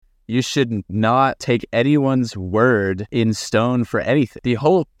You should not take anyone's word in stone for anything. The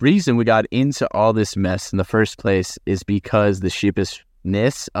whole reason we got into all this mess in the first place is because the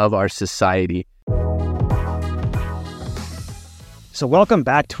sheepishness of our society. So welcome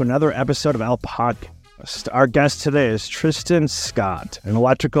back to another episode of our podcast. Our guest today is Tristan Scott, an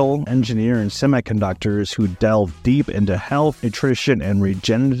electrical engineer in semiconductors who delved deep into health, nutrition, and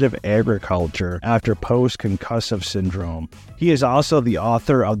regenerative agriculture after post-concussive syndrome. He is also the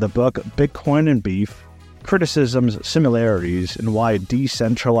author of the book Bitcoin and Beef: Criticisms, Similarities, and Why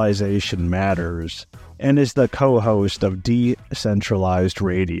Decentralization Matters, and is the co-host of Decentralized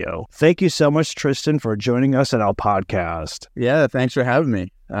Radio. Thank you so much, Tristan, for joining us at our podcast. Yeah, thanks for having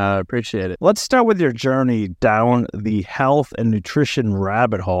me. Appreciate it. Let's start with your journey down the health and nutrition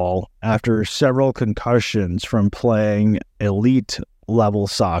rabbit hole after several concussions from playing elite-level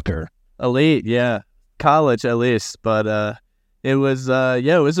soccer. Elite, yeah. College, at least. But it was a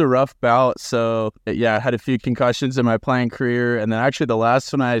rough bout. So, yeah, I had a few concussions in my playing career. And then actually the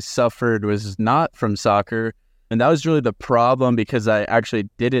last one I suffered was not from soccer. And that was really the problem because I actually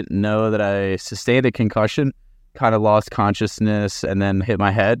didn't know that I sustained a concussion. Kind of lost consciousness and then hit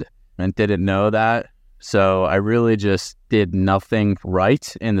my head and didn't know that. So I really just did nothing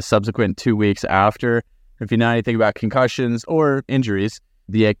right in the subsequent 2 weeks after. If you know anything about concussions or injuries,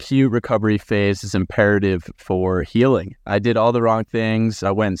 the acute recovery phase is imperative for healing. I did all the wrong things.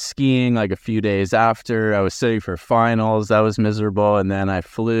 I went skiing like a few days after. I was studying for finals. That was miserable. And then I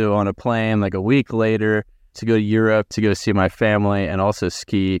flew on a plane like a week later to go to Europe to go see my family and also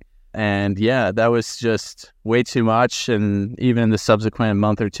ski. And yeah, that was just way too much. And even in the subsequent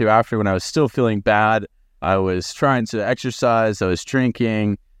month or two after, when I was still feeling bad, I was trying to exercise, I was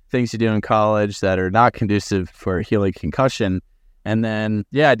drinking, things you do in college that are not conducive for healing concussion. And then,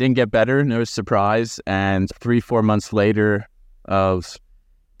 yeah, I didn't get better, no surprise. And 3-4 months later of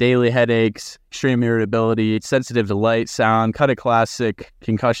daily headaches, extreme irritability, sensitive to light, sound, kind of classic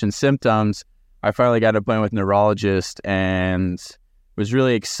concussion symptoms, I finally got an appointment with a neurologist and was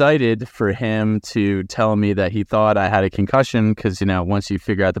really excited for him to tell me that he thought I had a concussion because, once you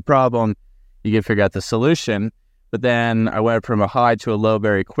figure out the problem, you can figure out the solution. But then I went from a high to a low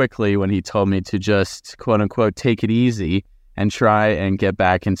very quickly when he told me to just, quote unquote, take it easy and try and get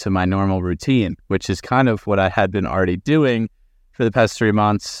back into my normal routine, which is kind of what I had been already doing for the past 3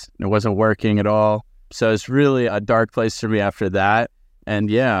 months. It wasn't working at all. So it's really a dark place for me after that. And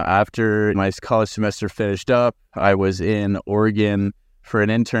yeah, after my college semester finished up, I was in Oregon for an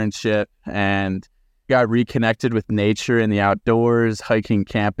internship and got reconnected with nature in the outdoors, hiking,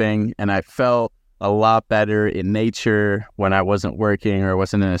 camping, and I felt a lot better in nature when I wasn't working or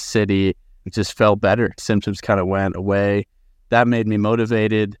wasn't in a city. It just felt better. Symptoms kind of went away. That made me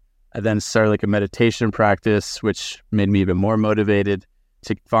motivated. I then started like a meditation practice, which made me even more motivated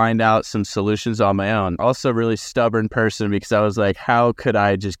to find out some solutions on my own. Also a really stubborn person because I was like, how could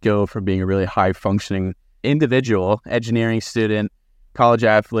I just go from being a really high functioning individual, engineering student, college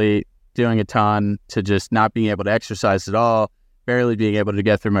athlete, doing a ton, to just not being able to exercise at all, barely being able to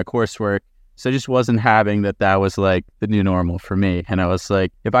get through my coursework. So I just wasn't having that was like the new normal for me. And I was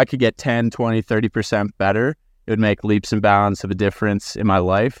like, if I could get 10, 20, 30% better, it would make leaps and bounds of a difference in my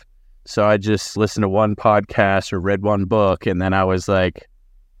life. So I just listened to one podcast or read one book, and then I was like,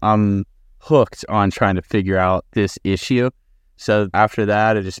 I'm hooked on trying to figure out this issue. So after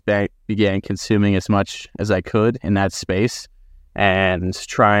that, I just began consuming as much as I could in that space and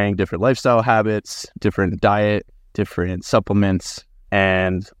trying different lifestyle habits, different diet, different supplements,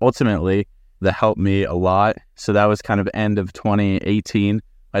 and ultimately that helped me a lot. So that was kind of end of 2018.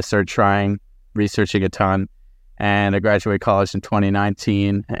 I started researching a ton, and I graduated college in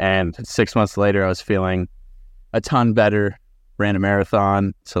 2019. And 6 months later, I was feeling a ton better, ran a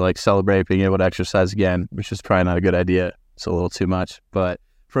marathon to like celebrate being able to exercise again, which was probably not a good idea. It's a little too much. But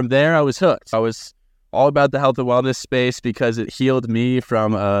from there, I was hooked. I was all about the health and wellness space because it healed me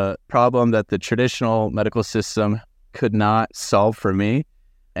from a problem that the traditional medical system could not solve for me.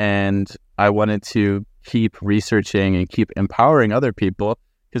 And I wanted to keep researching and keep empowering other people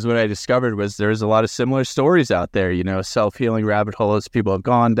because what I discovered was there's a lot of similar stories out there, self-healing rabbit holes people have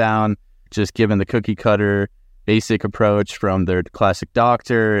gone down, just given the cookie cutter basic approach from their classic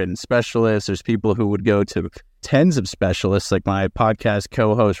doctor and specialists. There's people who would go to tens of specialists like my podcast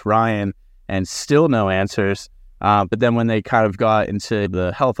co-host Ryan and still no answers. But then when they kind of got into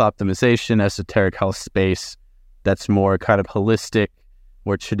the health optimization, esoteric health space, that's more kind of holistic,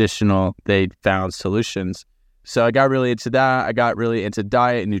 more traditional, they found solutions. So I got really into that. I got really into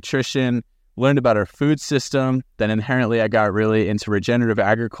diet and nutrition, learned about our food system. Then inherently, I got really into regenerative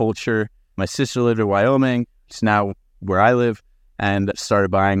agriculture. My sister lived in Wyoming. It's now where I live. and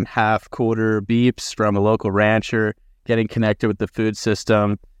started buying half-quarter beefs from a local rancher, getting connected with the food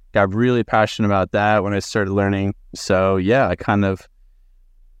system. Got really passionate about that when I started learning. So yeah, it kind of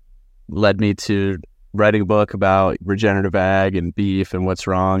led me to writing a book about regenerative ag and beef and what's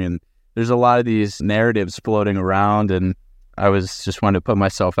wrong. And there's a lot of these narratives floating around, and I was just wanting to put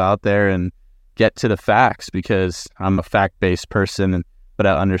myself out there and get to the facts, because I'm a fact-based person, but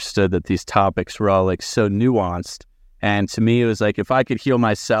I understood that these topics were all like so nuanced. And to me, it was like, if I could heal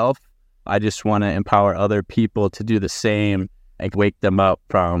myself, I just want to empower other people to do the same and wake them up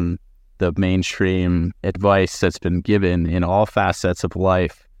from the mainstream advice that's been given in all facets of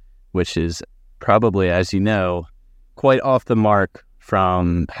life, which is probably, as you know, quite off the mark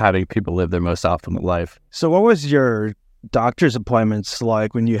from having people live their most optimal life. So what was your doctor's appointments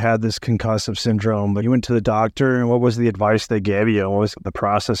like when you had this concussive syndrome? You went to the doctor, and what was the advice they gave you? What was the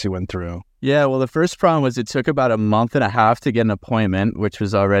process you went through? Yeah, well, the first problem was it took about a month and a half to get an appointment, which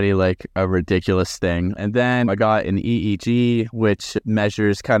was already like a ridiculous thing. And then I got an EEG, which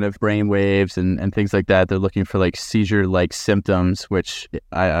measures kind of brain waves and things like that. They're looking for like seizure-like symptoms, which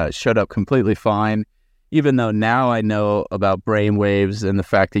I showed up completely fine, even though now I know about brain waves and the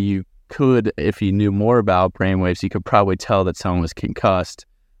fact that you could, if you knew more about brainwaves, you could probably tell that someone was concussed.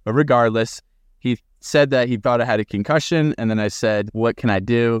 But regardless, he said that he thought I had a concussion, and then I said, what can I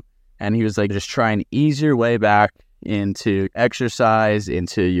do? And he was like, just try and ease your way back into exercise,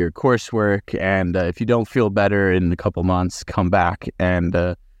 into your coursework, and if you don't feel better in a couple months, come back. And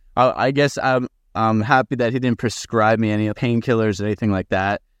I guess I'm happy that he didn't prescribe me any painkillers or anything like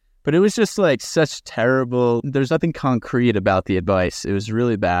that. But it was just like such terrible, there's nothing concrete about the advice. It was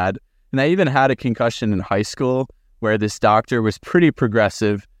really bad. And I even had a concussion in high school where this doctor was pretty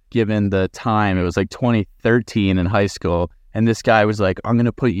progressive given the time. It was like 2013 in high school. And this guy was like, I'm going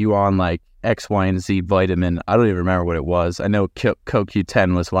to put you on like X, Y, and Z vitamin. I don't even remember what it was. I know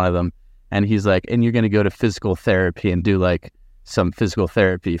CoQ10 was one of them. And he's like, and you're going to go to physical therapy and do like some physical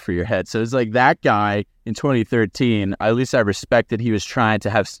therapy for your head. So it's like that guy in 2013, at least I respected he was trying to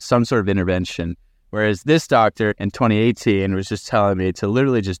have some sort of intervention. Whereas this doctor in 2018 was just telling me to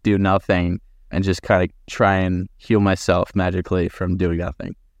literally just do nothing and just kind of try and heal myself magically from doing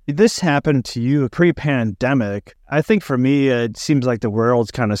nothing. This happened to you pre-pandemic. I think for me, it seems like the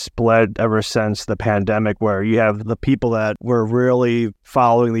world's kind of split ever since the pandemic, where you have the people that were really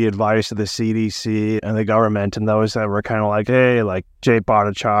following the advice of the CDC and the government, and those that were kind of like, hey, like Jay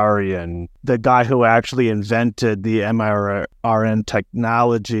Bhattacharya and the guy who actually invented the mRNA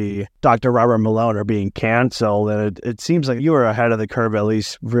technology, Dr. Robert Malone, are being canceled. And it seems like you were ahead of the curve, at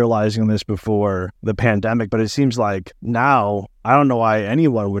least realizing this before the pandemic. But it seems like now, I don't know why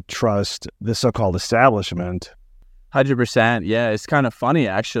anyone would trust the so-called establishment. 100%. Yeah, it's kind of funny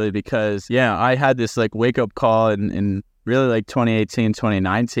actually, because I had this like wake up call in really like 2018,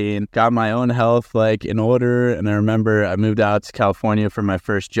 2019, got my own health like in order. And I remember I moved out to California for my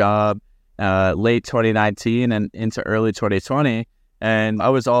first job late 2019 and into early 2020. And I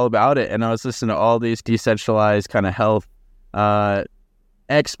was all about it. And I was listening to all these decentralized kind of health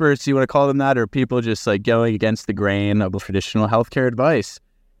experts, you want to call them that, or people just like going against the grain of traditional healthcare advice.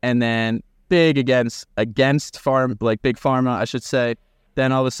 And then big against big pharma, I should say.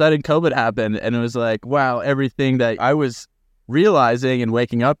 Then all of a sudden COVID happened, and it was like, wow, everything that I was realizing and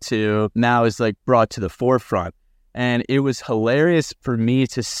waking up to now is like brought to the forefront. And it was hilarious for me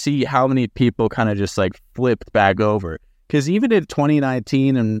to see how many people kind of just like flipped back over. Because even in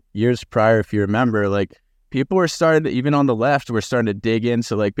 2019 and years prior, if you remember, like people were starting to, even on the left, were starting to dig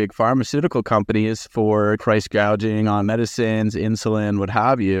into like big pharmaceutical companies for price gouging on medicines, insulin, what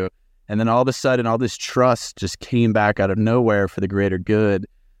have you. And then all of a sudden, all this trust just came back out of nowhere for the greater good.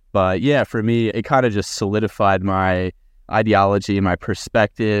 But yeah, for me, it kind of just solidified my ideology, my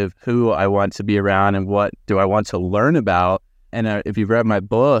perspective, who I want to be around and what do I want to learn about. And if you've read my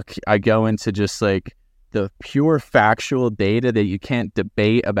book, I go into just like the pure factual data that you can't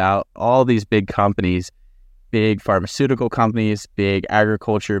debate about all these big companies, big pharmaceutical companies, big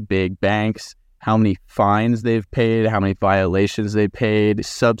agriculture, big banks, how many fines they've paid, how many violations they've paid,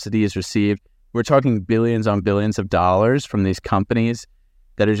 subsidies received. We're talking billions on billions of dollars from these companies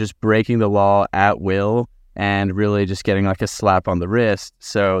that are just breaking the law at will and really just getting like a slap on the wrist.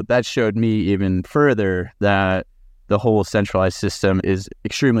 So that showed me even further that the whole centralized system is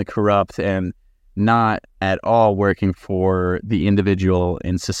extremely corrupt and not at all working for the individual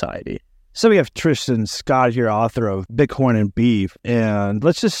in society. So we have Tristan Scott here, author of Bitcoin and Beef. And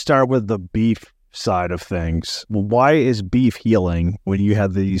let's just start with the beef side of things. Why is beef healing when you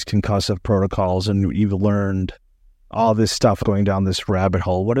have these concussive protocols and you've learned all this stuff going down this rabbit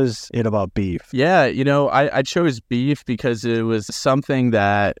hole? What is it about beef? Yeah, I chose beef because it was something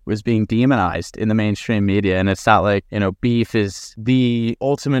that was being demonized in the mainstream media. And it's not like, beef is the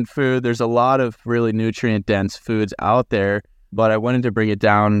ultimate food. There's a lot of really nutrient-dense foods out there, but I wanted to bring it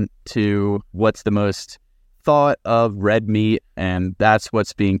down to what's the most thought of red meat, and that's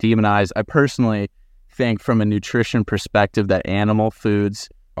what's being demonized. I personally think from a nutrition perspective that animal foods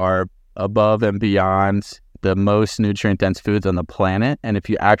are above and beyond the most nutrient-dense foods on the planet. And if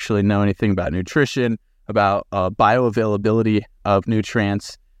you actually know anything about nutrition, about bioavailability of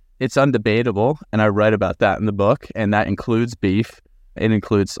nutrients, it's undebatable. And I write about that in the book, and that includes beef. It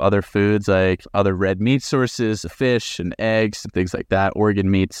includes other foods like other red meat sources, fish and eggs and things like that,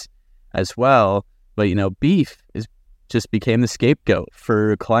 organ meats as well. But, beef just became the scapegoat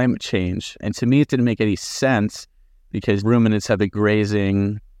for climate change. And to me, it didn't make any sense because ruminants have been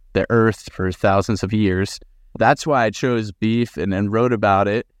grazing the earth for thousands of years. That's why I chose beef and wrote about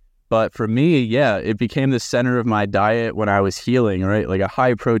it. But for me, yeah, it became the center of my diet when I was healing, right? Like a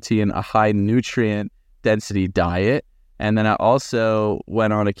high protein, a high nutrient density diet. And then I also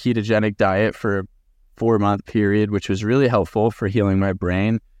went on a ketogenic diet for a 4-month period, which was really helpful for healing my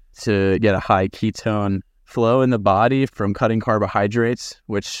brain to get a high ketone flow in the body from cutting carbohydrates,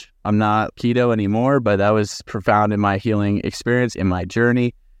 which I'm not keto anymore, but that was profound in my healing experience, in my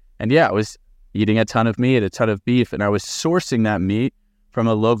journey. And yeah, I was eating a ton of meat, a ton of beef, and I was sourcing that meat from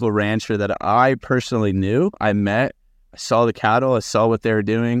a local rancher that I personally knew. I met, I saw the cattle, I saw what they were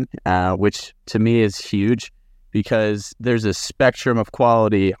doing, which to me is huge because there's a spectrum of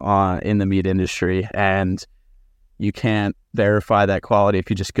quality in the meat industry, and you can't verify that quality if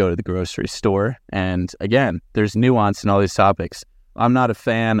you just go to the grocery store. And again, there's nuance in all these topics. I'm not a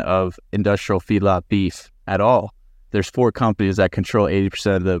fan of industrial feedlot beef at all. There's 4 companies that control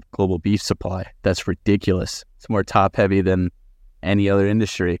 80% of the global beef supply. That's ridiculous. It's more top heavy than any other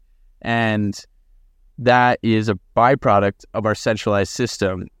industry. And that is a byproduct of our centralized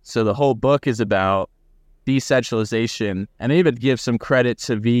system. So the whole book is about decentralization, and I even give some credit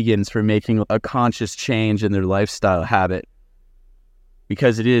to vegans for making a conscious change in their lifestyle habit,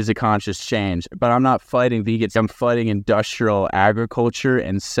 because it is a conscious change. But I'm not fighting vegans. I'm fighting industrial agriculture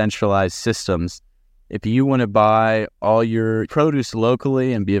and centralized systems. If you want to buy all your produce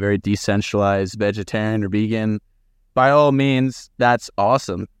locally and be a very decentralized vegetarian or vegan, by all means, that's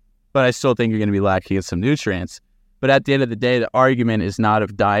awesome. But I still think you're going to be lacking in some nutrients. But at the end of the day, the argument is not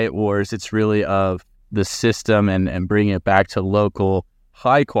of diet wars. It's really of the system and bringing it back to local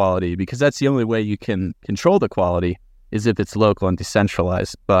high quality, because that's the only way you can control the quality is if it's local and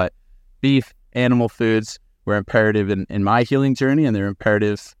decentralized. But beef, animal foods were imperative in my healing journey, and they're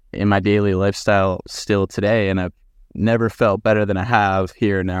imperative in my daily lifestyle still today. And I've never felt better than I have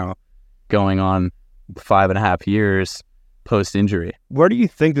here now, going on 5.5 years post-injury. Where do you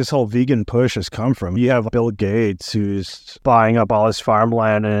think this whole vegan push has come from? You have Bill Gates, who's buying up all his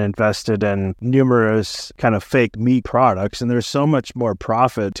farmland and invested in numerous kind of fake meat products, and there's so much more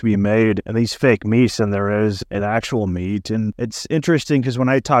profit to be made in these fake meats than there is in actual meat. And it's interesting because when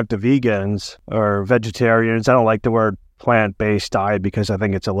I talk to vegans or vegetarians, I don't like the word plant-based diet because I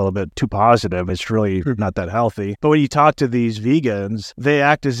think it's a little bit too positive. It's really not that healthy. But when you talk to these vegans, they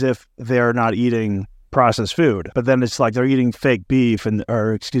act as if they're not eating processed food, but then it's like they're eating fake beef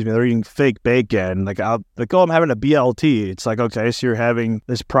they're eating fake bacon. I'm having a BLT. It's like, okay, so you're having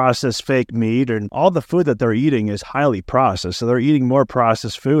this processed fake meat, and all the food that they're eating is highly processed. So they're eating more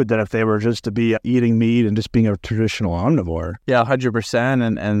processed food than if they were just to be eating meat and just being a traditional omnivore. Yeah,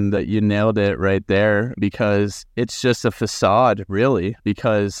 100%. And that you nailed it right there, because it's just a facade, really,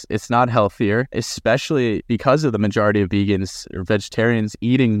 because it's not healthier, especially because of the majority of vegans or vegetarians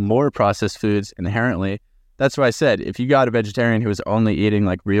eating more processed foods inherently. That's why I said, if you got a vegetarian who is only eating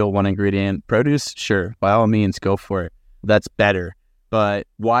like real 1-ingredient produce, sure, by all means, go for it. That's better. But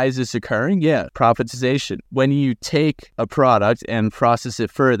why is this occurring? Yeah, profitization. When you take a product and process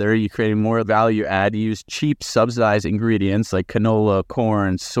it further, you create more value add. You use cheap subsidized ingredients like canola,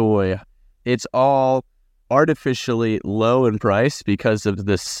 corn, soy. It's all artificially low in price because of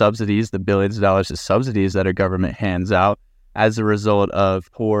the subsidies, the billions of dollars of subsidies that our government hands out as a result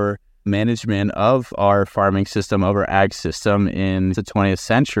of poor management of our farming system, of our ag system in the 20th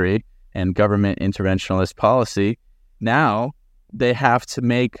century, and government interventionist policy. Now they have to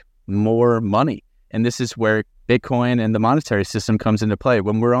make more money. And this is where Bitcoin and the monetary system comes into play.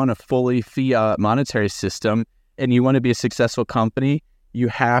 When we're on a fully fiat monetary system and you want to be a successful company, you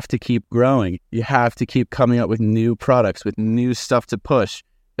have to keep growing. You have to keep coming up with new products, with new stuff to push,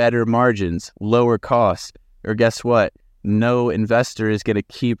 better margins, lower costs, or guess what? No investor is going to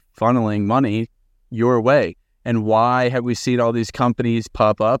keep funneling money your way. And why have we seen all these companies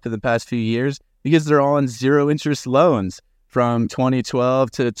pop up in the past few years? Because they're all on zero interest loans from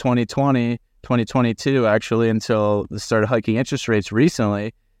 2012 to 2020, 2022, actually, until they started hiking interest rates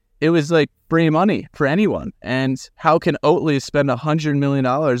recently. It was like free money for anyone. And how can Oatly spend $100 million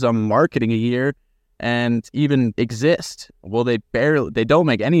on marketing a year and even exist? Well, they don't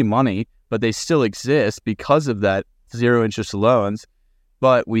make any money, but they still exist because of that zero interest loans.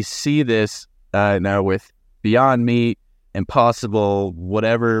 But we see this now with Beyond Meat, Impossible,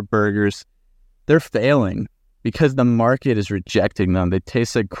 whatever burgers. They're failing because the market is rejecting them. They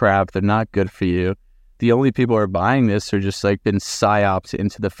taste like crap. They're not good for you. The only people who are buying this are just like been psyoped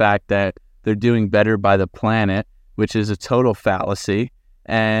into the fact that they're doing better by the planet, which is a total fallacy.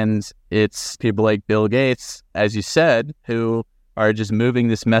 And it's people like Bill Gates, as you said, who are just moving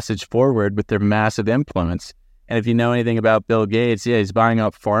this message forward with their massive influence. And if you know anything about Bill Gates, yeah, he's buying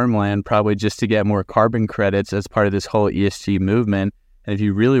up farmland probably just to get more carbon credits as part of this whole ESG movement. And if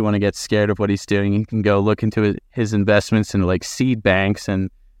you really want to get scared of what he's doing, you can go look into his investments in like seed banks and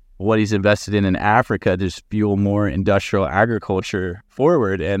what he's invested in Africa to just fuel more industrial agriculture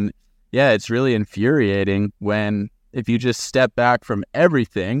forward. And yeah, it's really infuriating when if you just step back from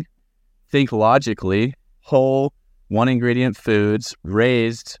everything, think logically, whole, one ingredient foods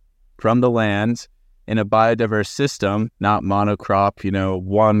raised from the land in a biodiverse system, not monocrop,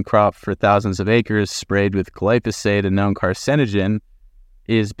 one crop for thousands of acres sprayed with glyphosate, a known carcinogen,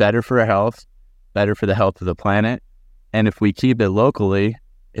 is better for our health, better for the health of the planet. And if we keep it locally,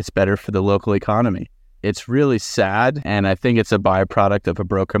 it's better for the local economy. It's really sad, and I think it's a byproduct of a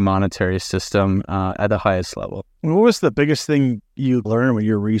broken monetary system at the highest level. What was the biggest thing you learned when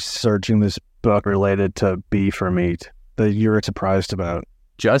you were researching this book related to beef or meat that you were surprised about?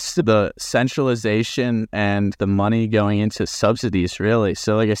 Just the centralization and the money going into subsidies, really.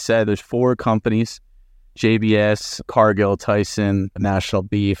 So like I said, there's 4 companies, JBS, Cargill, Tyson, National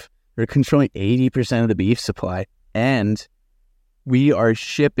Beef. They're controlling 80% of the beef supply. And we are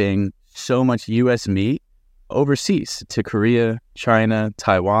shipping so much U.S. meat overseas to Korea, China,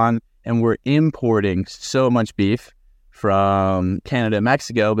 Taiwan, and we're importing so much beef from Canada,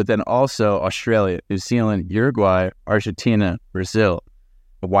 Mexico, but then also Australia, New Zealand, Uruguay, Argentina, Brazil.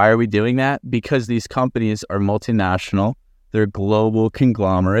 Why are we doing that? Because these companies are multinational. They're global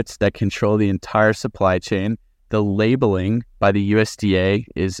conglomerates that control the entire supply chain. The labeling by the USDA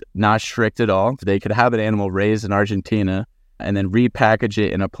is not strict at all. They could have an animal raised in Argentina and then repackage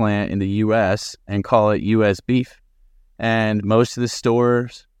it in a plant in the U.S. and call it U.S. beef. And most of the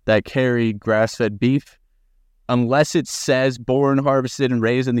stores that carry grass-fed beef, unless it says born, harvested, and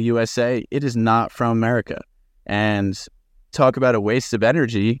raised in the USA, it is not from America. And talk about a waste of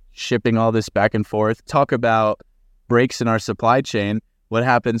energy, shipping all this back and forth. Talk about breaks in our supply chain. What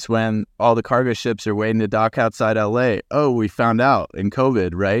happens when all the cargo ships are waiting to dock outside LA? Oh, we found out in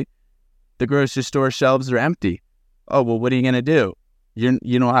COVID, right? The grocery store shelves are empty. Oh, well, what are you going to do? You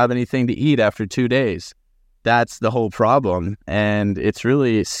don't have anything to eat after 2 days. That's the whole problem. And it's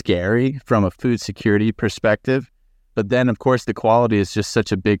really scary from a food security perspective. But then, of course, the quality is just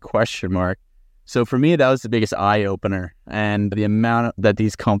such a big question mark. So for me, that was the biggest eye-opener. And the amount that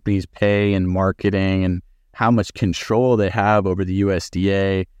these companies pay in marketing and how much control they have over the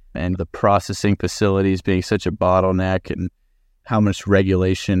USDA and the processing facilities being such a bottleneck and how much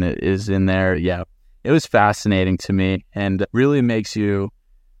regulation is in there. Yeah, it was fascinating to me and really makes you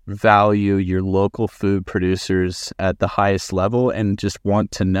value your local food producers at the highest level and just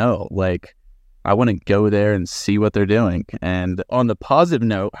want to know, like, I want to go there and see what they're doing. And on the positive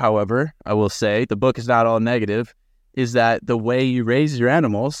note, however, I will say the book is not all negative, is that the way you raise your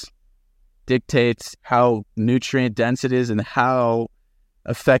animals dictates how nutrient dense it is and how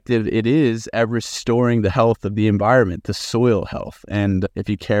effective it is at restoring the health of the environment, the soil health. And if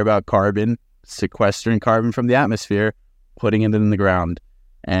you care about carbon, sequestering carbon from the atmosphere, putting it in the ground.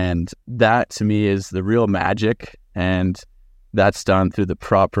 And that to me is the real magic. And that's done through the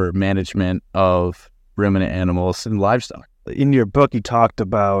proper management of ruminant animals and livestock. In your book, you talked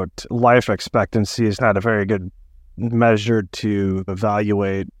about life expectancy is not a very good measure to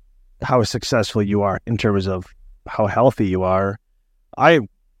evaluate how successful you are in terms of how healthy you are. I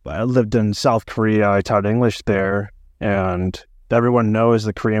lived in South Korea. I taught English there, and everyone knows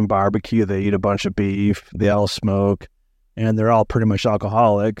the Korean barbecue. They eat a bunch of beef. They all smoke, and they're all pretty much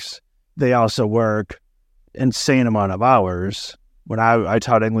alcoholics. They also work insane amount of hours. When I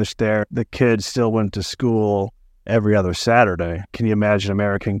taught English there, the kids still went to school every other Saturday. Can you imagine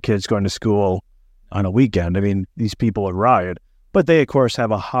American kids going to school on a weekend? I mean, these people would riot. But they, of course,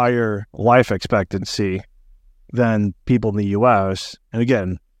 have a higher life expectancy than people in the U.S. And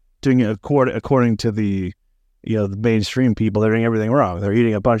again, doing it according to the the mainstream people, they're doing everything wrong. They're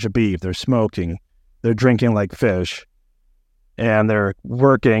eating a bunch of beef, they're smoking, they're drinking like fish, and they're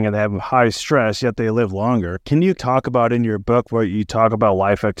working and they have high stress, yet they live longer. Can you talk about in your book where you talk about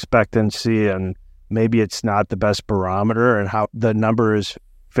life expectancy and maybe it's not the best barometer and how the number is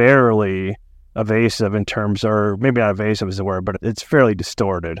fairly evasive in terms, or maybe not evasive is the word, but it's fairly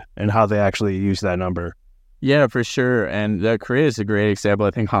distorted in how they actually use that number? Yeah, for sure. And Korea is a great example.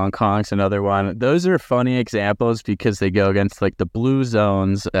 I think Hong Kong's another one. Those are funny examples because they go against like the blue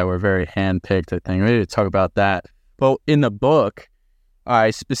zones that were very handpicked, I think. We need to talk about that. But in the book,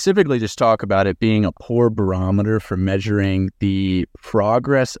 I specifically just talk about it being a poor barometer for measuring the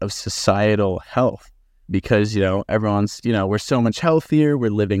progress of societal health because, everyone's, we're so much healthier,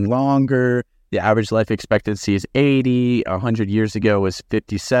 we're living longer. The average life expectancy is 80. 100 years ago was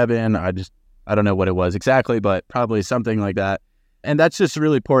 57. I don't know what it was exactly, but probably something like that. And that's just a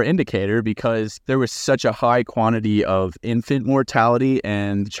really poor indicator because there was such a high quantity of infant mortality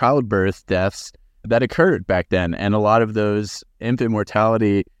and childbirth deaths that occurred back then. And a lot of those infant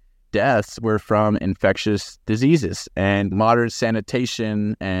mortality deaths were from infectious diseases, and modern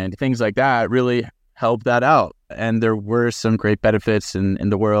sanitation and things like that really helped that out. And there were some great benefits in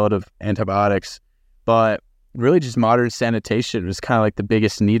the world of antibiotics, but really just modern sanitation was kind of like the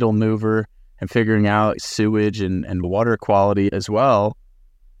biggest needle mover and figuring out sewage and water quality as well.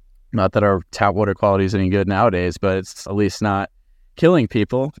 Not that our tap water quality is any good nowadays, but it's at least not killing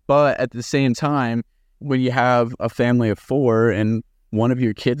people. But at the same time, when you have a family of 4 and one of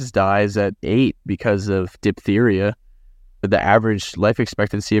your kids dies at 8 because of diphtheria, the average life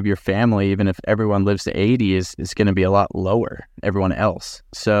expectancy of your family, even if everyone lives to 80, is going to be a lot lower, everyone else.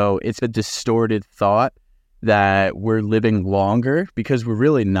 So it's a distorted thought that we're living longer because we're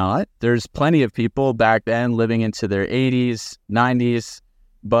really not. There's plenty of people back then living into their 80s, 90s,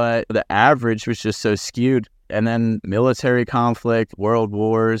 but the average was just so skewed. And then military conflict, world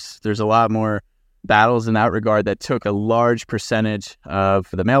wars, there's a lot more battles in that regard that took a large percentage of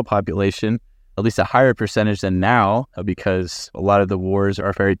the male population, at least a higher percentage than now, because a lot of the wars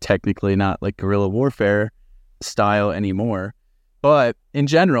are very technically not like guerrilla warfare style anymore. But in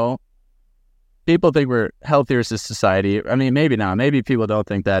general, people think we're healthier as a society. I mean, maybe not. Maybe people don't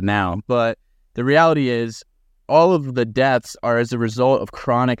think that now. But the reality is all of the deaths are as a result of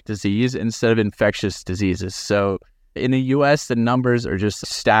chronic disease instead of infectious diseases. So in the U.S., the numbers are just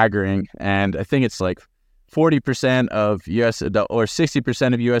staggering. And I think it's like 40% of U.S. adults or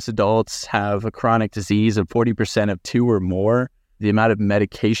 60% of U.S. adults have a chronic disease, and 40% of 2 or more. The amount of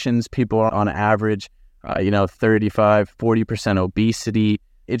medications people are on average, 35, 40% obesity.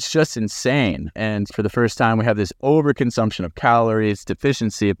 It's just insane. And for the first time, we have this overconsumption of calories,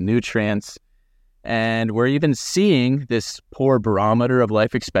 deficiency of nutrients. And we're even seeing this poor barometer of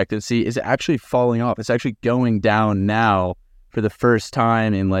life expectancy is actually falling off. It's actually going down now for the first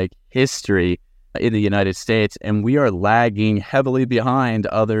time in like history in the United States. And we are lagging heavily behind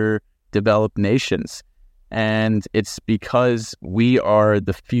other developed nations. And it's because we are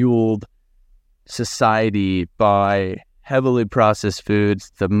the fueled society by heavily processed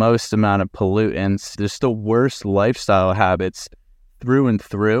foods, the most amount of pollutants. There's the worst lifestyle habits through and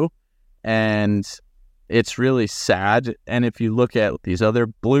through. And it's really sad. And if you look at these other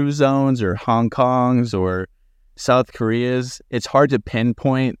blue zones or Hong Kongs or South Koreas, it's hard to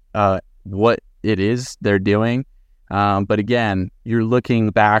pinpoint what it is they're doing. But again, you're looking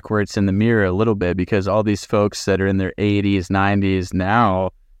backwards in the mirror a little bit because all these folks that are in their 80s, 90s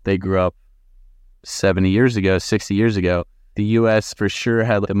now, they grew up 70 years ago, 60 years ago. The U.S. for sure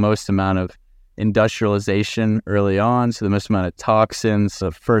had the most amount of industrialization early on, so the most amount of toxins,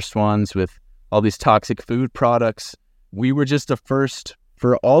 the first ones with all these toxic food products. We were just the first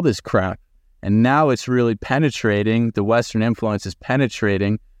for all this crap. And now it's really penetrating. The Western influence is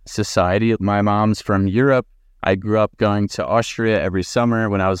penetrating society. My mom's from Europe. I grew up going to Austria every summer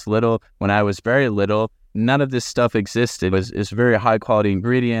when I was little. When I was very little, none of this stuff existed. It's very high quality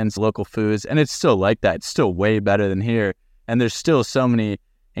ingredients, local foods, and it's still like that. It's still way better than here. And there's still so many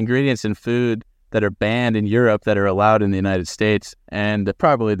ingredients in food that are banned in Europe that are allowed in the United States, and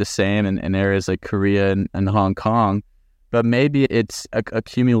probably the same in areas like Korea and Hong Kong. But maybe it's a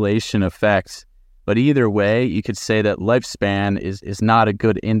accumulation effect. But either way, you could say that lifespan is not a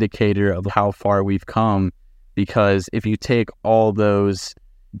good indicator of how far we've come, because if you take all those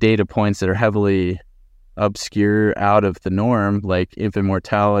data points that are heavily obscure out of the norm, like infant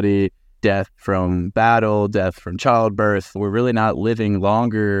mortality, death from battle, death from childbirth, we're really not living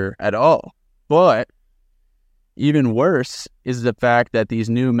longer at all. But even worse is the fact that these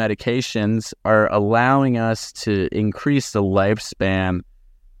new medications are allowing us to increase the lifespan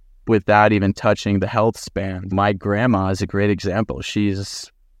without even touching the health span. My grandma is a great example.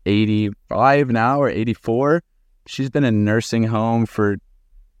 She's 85 now or 84. She's been in a nursing home for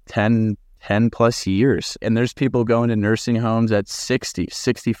 10 plus years. And there's people going to nursing homes at 60,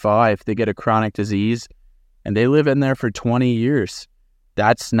 65. They get a chronic disease and they live in there for 20 years.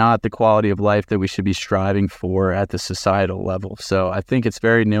 That's not the quality of life that we should be striving for at the societal level. So I think it's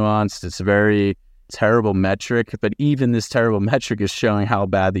very nuanced. It's a very terrible metric, but even this terrible metric is showing how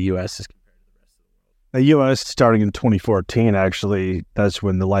bad the U.S. is. The U.S. starting in 2014, actually, that's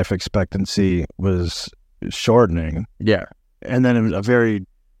when the life expectancy was shortening. Yeah. And then a very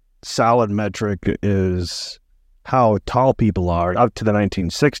solid metric is how tall people are. Up to the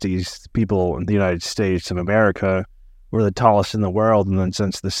 1960s, people in the United States and America were the tallest in the world. And then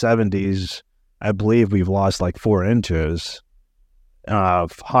since the 70s, I believe we've lost like 4 inches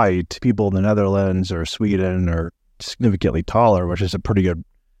of height. People in the Netherlands or Sweden are significantly taller, which is a pretty good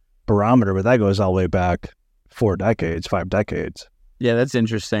barometer, but that goes all the way back 5 decades. Yeah, that's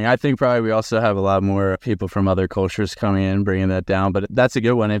interesting. I think probably we also have a lot more people from other cultures coming in, bringing that down, but that's a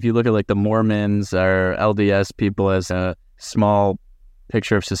good one. If you look at like the Mormons or LDS people as a small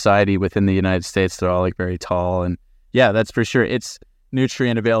picture of society within the United States, they're all like very tall. And yeah, that's for sure. It's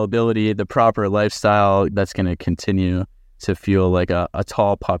nutrient availability, the proper lifestyle that's going to continue to fuel like a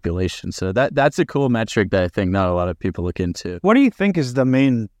tall population. So that's a cool metric that I think not a lot of people look into. What do you think is the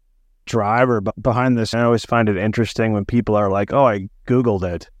main driver behind this? I always find it interesting when people are like, oh, I Googled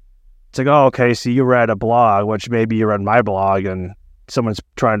it. It's like, oh, okay, so you read a blog, which maybe you read my blog and someone's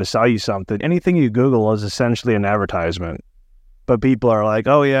trying to sell you something. Anything you Google is essentially an advertisement. But people are like,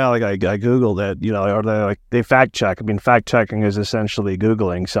 oh yeah, like I Googled it, you know, or they fact check. I mean, fact checking is essentially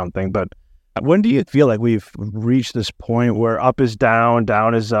Googling something. But when do you feel like we've reached this point where up is down,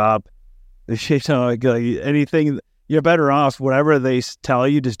 down is up? You know, like anything, you're better off, whatever they tell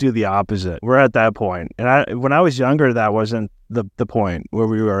you, just do the opposite. We're at that point. And when I was younger, that wasn't the point where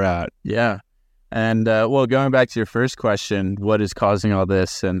we were at. Yeah. And well, going back to your first question, what is causing all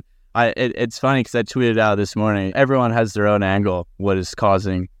this? And it's funny because I tweeted out this morning, everyone has their own angle. What is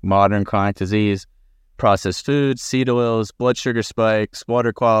causing modern chronic disease? Processed foods, seed oils, blood sugar spikes,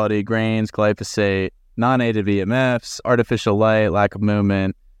 water quality, grains, glyphosate, non-native EMFs, artificial light, lack of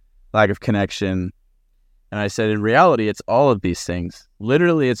movement, lack of connection. And I said, in reality, it's all of these things.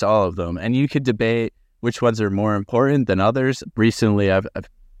 Literally, it's all of them. And you could debate which ones are more important than others. Recently, I've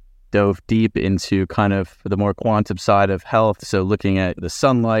dove deep into kind of the more quantum side of health. So looking at the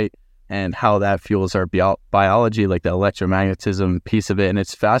sunlight and how that fuels our biology, like the electromagnetism piece of it. And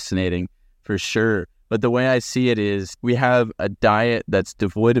it's fascinating for sure. But the way I see it is we have a diet that's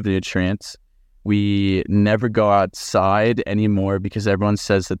devoid of nutrients. We never go outside anymore because everyone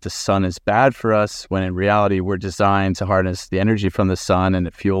says that the sun is bad for us, when in reality, we're designed to harness the energy from the sun, and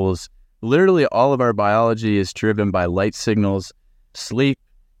it fuels literally all of our biology is driven by light signals. Sleep.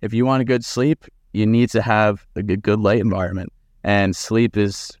 If you want a good sleep, you need to have a good light environment. And sleep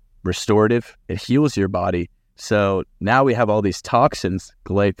is restorative. It heals your body. So now we have all these toxins,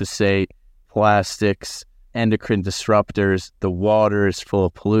 glyphosate, plastics, endocrine disruptors. The water is full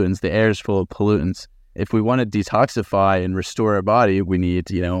of pollutants. The air is full of pollutants. If we want to detoxify and restore our body, we need,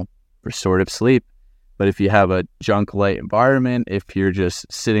 restorative sleep. But if you have a junk light environment, if you're just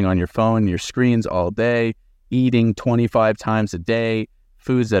sitting on your phone, your screens all day, eating 25 times a day,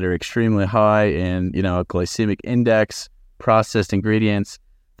 foods that are extremely high in, a glycemic index, processed ingredients,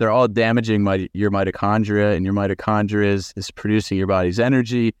 they're all damaging your mitochondria, and your mitochondria is producing your body's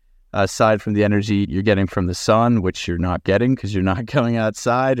energy. Aside from the energy you're getting from the sun, which you're not getting because you're not going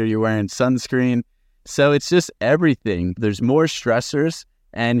outside or you're wearing sunscreen. So it's just everything. There's more stressors,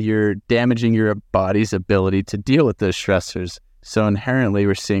 and you're damaging your body's ability to deal with those stressors. So inherently,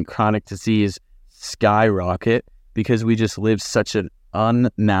 we're seeing chronic disease skyrocket because we just live such an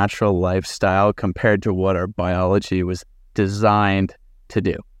unnatural lifestyle compared to what our biology was designed to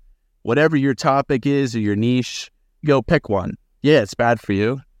do. Whatever your topic is or your niche, go pick one. Yeah, it's bad for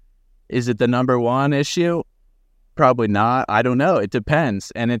you. Is it the number one issue? Probably not. I don't know. It depends.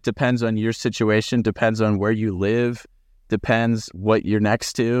 And it depends on your situation, depends on where you live, depends what you're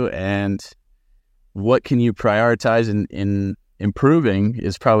next to, and what can you prioritize in improving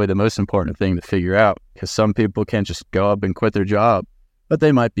is probably the most important thing to figure out, because some people can't just go up and quit their job, but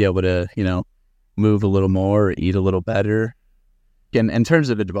they might be able to, move a little more or eat a little better. Again, in terms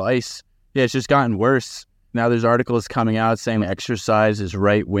of advice, yeah, it's just gotten worse. Now there's articles coming out saying exercise is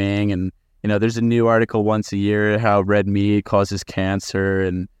right wing, and there's a new article once a year how red meat causes cancer,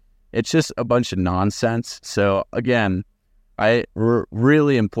 and it's just a bunch of nonsense. So again, I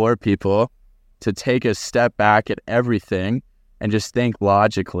really implore people to take a step back at everything and just think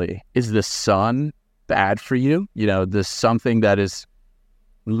logically. Is the sun bad for you? This something that is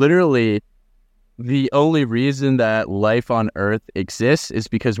literally the only reason that life on Earth exists is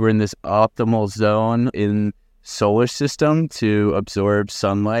because we're in this optimal zone in solar system to absorb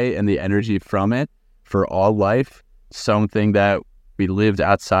sunlight and the energy from it for all life. Something that we lived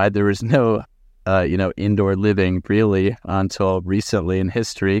outside. There was no, indoor living really until recently in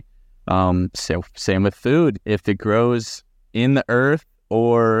history. So same with food. If it grows in the earth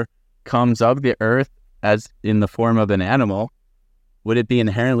or comes of the earth as in the form of an animal, would it be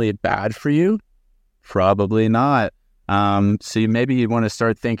inherently bad for you? Probably not. So maybe you want to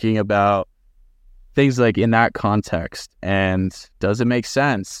start thinking about things like in that context. And does it make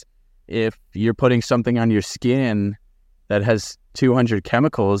sense? If you're putting something on your skin that has 200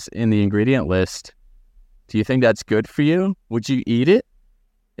 chemicals in the ingredient list, do you think that's good for you? Would you eat it?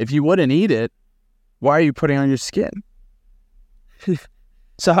 If you wouldn't eat it, why are you putting it on your skin?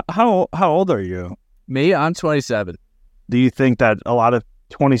 So how old are you? Me, I'm 27. Do you think that a lot of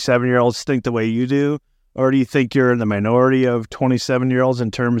 27-year-olds think the way you do? Or do you think you're in the minority of 27-year-olds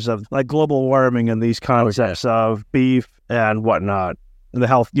in terms of like global warming and these concepts of beef and whatnot, and the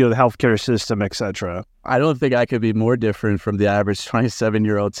healthcare system, etc.? I don't think I could be more different from the average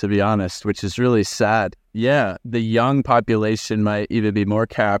 27-year-old, to be honest, which is really sad. Yeah, the young population might even be more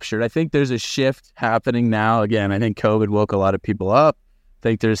captured. I think there's a shift happening now. Again, I think COVID woke a lot of people up. I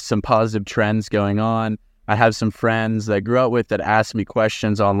think there's some positive trends going on. I have some friends that I grew up with that ask me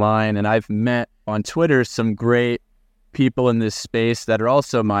questions online, and I've met on Twitter some great people in this space that are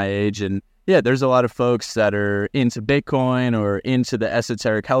also my age. And yeah, there's a lot of folks that are into Bitcoin or into the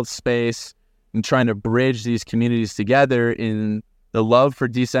esoteric health space and trying to bridge these communities together in the love for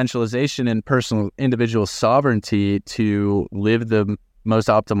decentralization and personal individual sovereignty to live the most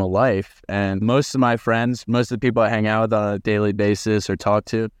optimal life. And most of my friends, most of the people I hang out with on a daily basis or talk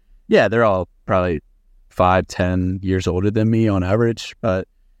to, yeah, they're all probably 5-10 years older than me on average. But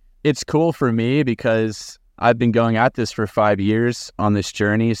it's cool for me because I've been going at this for 5 years on this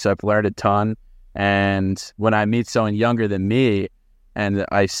journey, so I've learned a ton. And when I meet someone younger than me and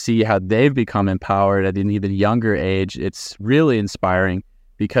I see how they've become empowered at an even younger age, it's really inspiring,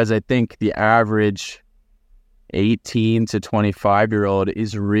 because I think the average 18 to 25-year-old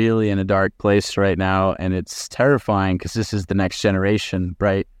is really in a dark place right now, and it's terrifying because this is the next generation,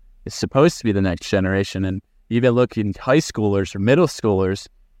 right? It's supposed to be the next generation. And even looking at high schoolers or middle schoolers,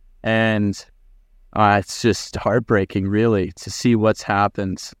 and it's just heartbreaking, really, to see what's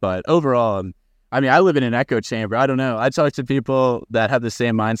happened. But overall, I mean, I live in an echo chamber. I don't know. I talk to people that have the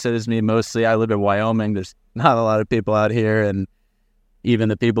same mindset as me. Mostly, I live in Wyoming. There's not a lot of people out here. And even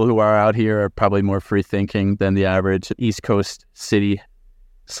the people who are out here are probably more free-thinking than the average East Coast city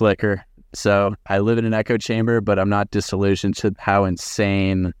slicker. So I live in an echo chamber, but I'm not disillusioned to how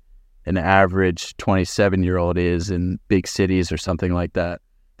insane an average 27-year-old is in big cities or something like that.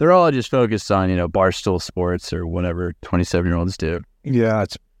 They're all just focused on, barstool sports or whatever 27-year-olds do. Yeah,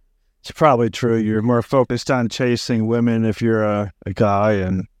 it's probably true. You're more focused on chasing women if you're a guy,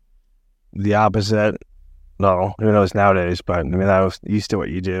 and the opposite. No, who knows nowadays, but I mean, that was used to what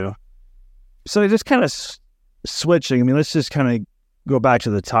you do. So just kind of switching, I mean, let's just kind of go back to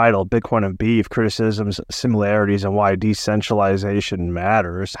the title, Bitcoin and Beef, Criticisms, Similarities, and Why Decentralization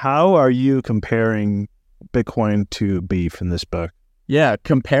Matters. How are you comparing Bitcoin to beef in this book? Yeah,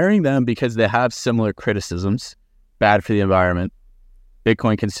 comparing them because they have similar criticisms. Bad for the environment.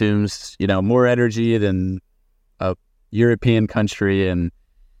 Bitcoin consumes, more energy than a European country, and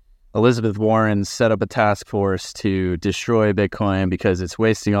Elizabeth Warren set up a task force to destroy Bitcoin because it's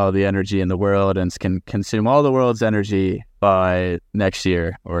wasting all the energy in the world and can consume all the world's energy by next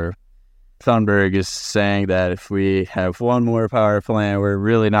year. Or Thunberg is saying that if we have one more power plant, we're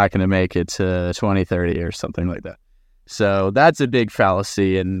really not going to make it to 2030 or something like that. So that's a big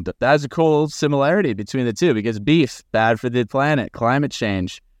fallacy, and that's a cool similarity between the two, because beef, bad for the planet, climate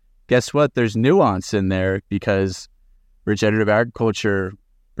change. Guess what? There's nuance in there, because regenerative agriculture,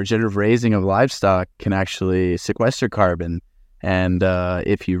 regenerative raising of livestock can actually sequester carbon. And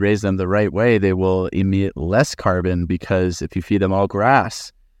if you raise them the right way, they will emit less carbon, because if you feed them all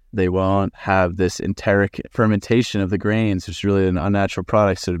grass, they won't have this enteric fermentation of the grains, which is really an unnatural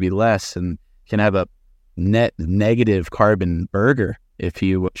product, so it'll be less, and can have a net negative carbon burger if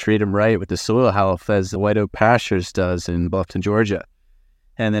you treat them right with the soil health, as the White Oak Pastures does in Bluffton, Georgia.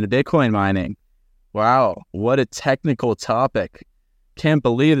 And then Bitcoin mining. Wow, what a technical topic. Can't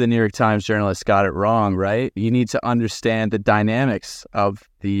believe the New York Times journalist got it wrong, right? You need to understand the dynamics of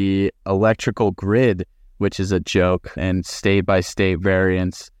the electrical grid, which is a joke, and state-by-state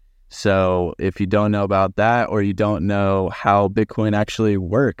variance. So if you don't know about that, or you don't know how Bitcoin actually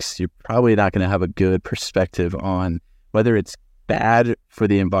works, you're probably not going to have a good perspective on whether it's bad for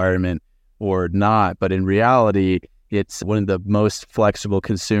the environment or not. But in reality, it's one of the most flexible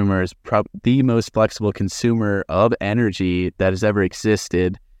consumers, the most flexible consumer of energy that has ever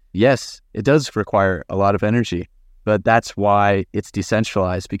existed. Yes, it does require a lot of energy, but that's why it's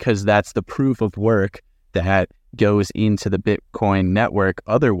decentralized, because that's the proof of work that goes into the Bitcoin network.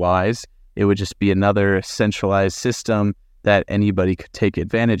 Otherwise, it would just be another centralized system that anybody could take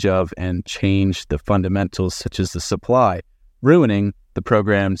advantage of and change the fundamentals, such as the supply, ruining the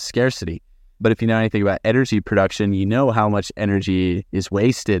program's scarcity. But if you know anything about energy production, you know how much energy is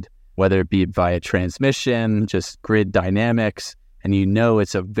wasted, whether it be via transmission, just grid dynamics, and you know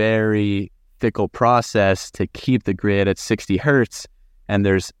it's a very fickle process to keep the grid at 60 hertz. And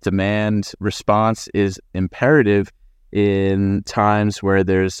there's demand response is imperative in times where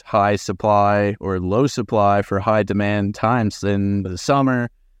there's high supply or low supply for high demand times in the summer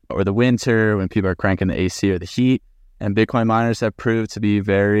or the winter when people are cranking the AC or the heat. And Bitcoin miners have proved to be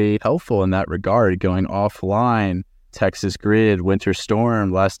very helpful in that regard, going offline. Texas grid, winter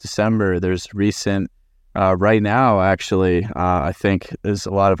storm last December. There's recent, right now actually, I think there's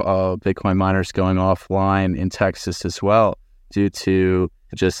a lot of Bitcoin miners going offline in Texas as well, due to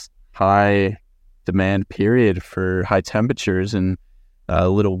just high demand period for high temperatures and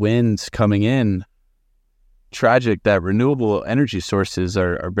little winds coming in. Tragic that renewable energy sources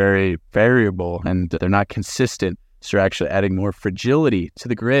are very variable and they're not consistent. So they're actually adding more fragility to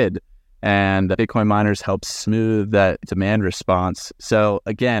the grid. And Bitcoin miners help smooth that demand response. So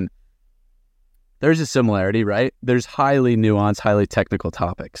again, there's a similarity, right? There's highly nuanced, highly technical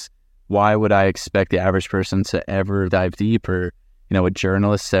topics. Why would I expect the average person to ever dive deep, or, a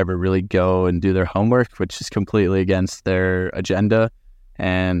journalist to ever really go and do their homework, which is completely against their agenda,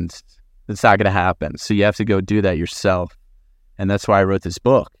 and it's not going to happen. So you have to go do that yourself. And that's why I wrote this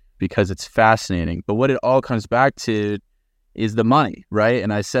book, because it's fascinating. But what it all comes back to is the money, right?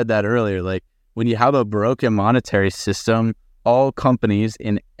 And I said that earlier, like when you have a broken monetary system, all companies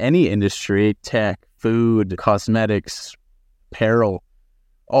in any industry, tech, food, cosmetics, apparel,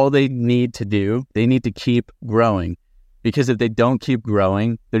 all they need to do, they need to keep growing. Because if they don't keep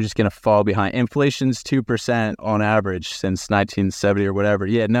growing, they're just going to fall behind. Inflation's 2% on average since 1970 or whatever.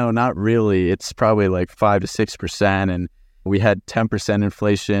 Yeah, no, not really. It's probably like 5 to 6%. And we had 10%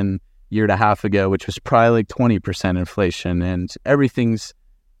 inflation a year and a half ago, which was probably like 20% inflation. And everything's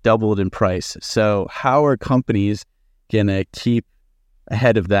doubled in price. So how are companies going to keep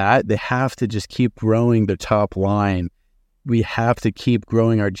ahead of that? They have to just keep growing their top line. We have to keep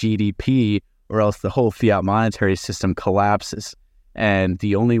growing our GDP, or else the whole fiat monetary system collapses. And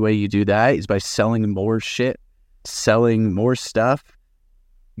the only way you do that is by selling more shit, selling more stuff,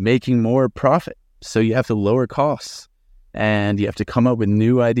 making more profit. So you have to lower costs and you have to come up with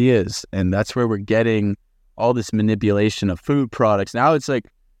new ideas. And that's where we're getting all this manipulation of food products. Now it's like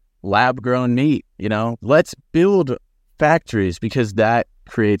lab-grown meat, Let's build factories because that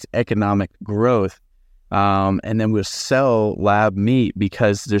creates economic growth. And then we'll sell lab meat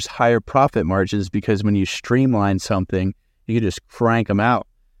because there's higher profit margins, because when you streamline something, you can just crank them out.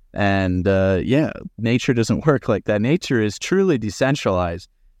 And nature doesn't work like that. Nature is truly decentralized.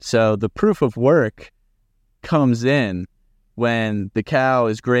 So the proof of work comes in when the cow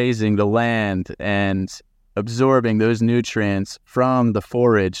is grazing the land and absorbing those nutrients from the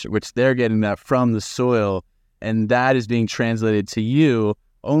forage, which they're getting that from the soil. And that is being translated to you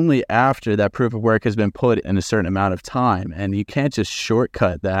only after that proof of work has been put in a certain amount of time. And you can't just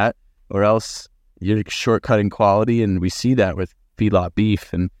shortcut that, or else you're shortcutting quality. And we see that with feedlot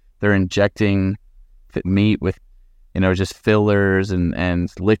beef, and they're injecting meat with, just fillers and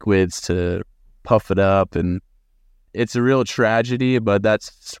liquids to puff it up. And it's a real tragedy, but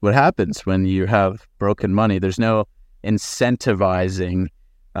that's what happens when you have broken money. There's no incentivizing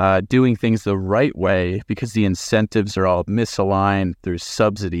doing things the right way, because the incentives are all misaligned through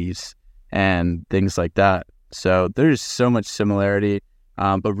subsidies and things like that. So there's so much similarity,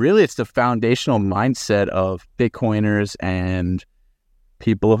 but really it's the foundational mindset of Bitcoiners and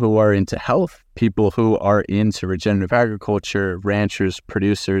people who are into health, people who are into regenerative agriculture, ranchers,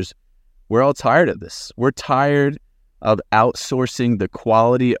 producers. We're all tired of this. We're tired of outsourcing the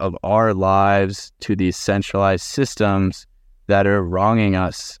quality of our lives to these centralized systems that are wronging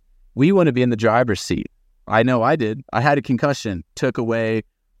us. We want to be in the driver's seat. I know I did. I had a concussion, took away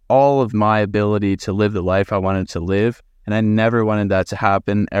all of my ability to live the life I wanted to live, and I never wanted that to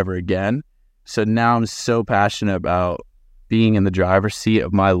happen ever again. So now I'm so passionate about being in the driver's seat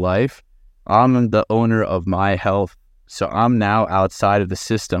of my life. I'm the owner of my health. So I'm now outside of the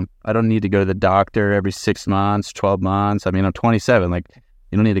system. I don't need to go to the doctor every 6 months, 12 months. I mean, I'm 27. Like,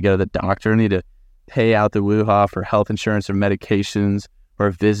 you don't need to go to the doctor. You don't need to pay out the woo-ha for health insurance or medications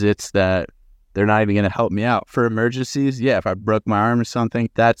or visits that they're not even going to help me out. For emergencies, yeah, if I broke my arm or something,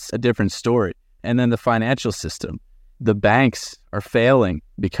 that's a different story. And then the financial system. The banks are failing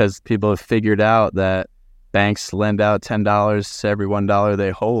because people have figured out that banks lend out $10 to every $1 they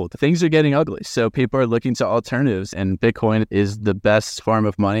hold. Things are getting ugly. So people are looking to alternatives, and Bitcoin is the best form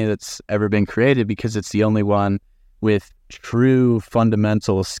of money that's ever been created because it's the only one with true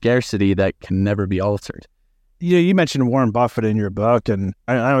fundamental scarcity that can never be altered. Yeah, you mentioned Warren Buffett in your book, and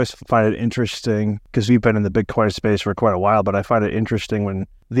I always find it interesting because we've been in the Bitcoin space for quite a while, but I find it interesting when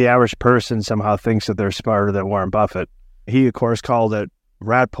the average person somehow thinks that they're smarter than Warren Buffett. He, of course, called it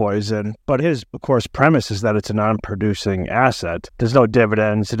rat poison, but his, of course, premise is that it's a non-producing asset. There's no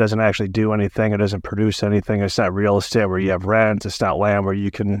dividends. It doesn't actually do anything. It doesn't produce anything. It's not real estate where you have rent. It's not land where you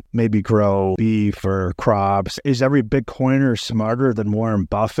can maybe grow beef or crops. Is every Bitcoiner smarter than Warren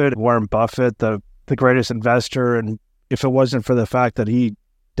Buffett? Warren Buffett, the greatest investor, and if it wasn't for the fact that he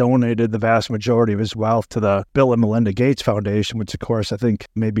donated the vast majority of his wealth to the Bill and Melinda Gates Foundation, which of course I think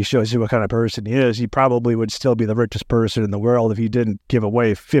maybe shows you what kind of person he is, he probably would still be the richest person in the world if he didn't give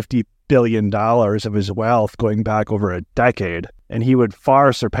away $50 billion of his wealth going back over a decade. And he would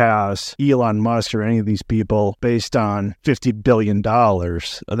far surpass Elon Musk or any of these people based on $50 billion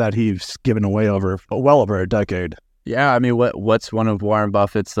that he's given away over well over a decade. Yeah, I mean, what's one of Warren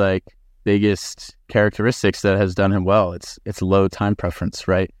Buffett's biggest characteristics that has done him well? It's low time preference,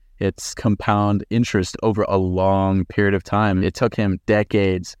 right? It's compound interest over a long period of time. It took him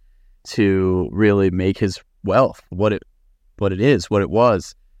decades to really make his wealth what it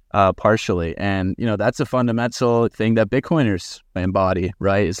was, partially. And, that's a fundamental thing that Bitcoiners embody,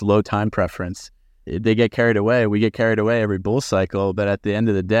 right? Is low time preference. They get carried away. We get carried away every bull cycle. But at the end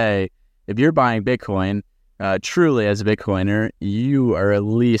of the day, if you're buying Bitcoin, truly as a Bitcoiner, you are at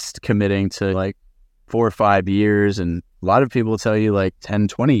least committing to 4 or 5 years. And a lot of people tell you 10,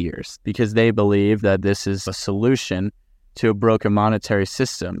 20 years because they believe that this is a solution to a broken monetary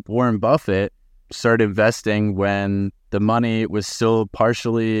system. Warren Buffett started investing when the money was still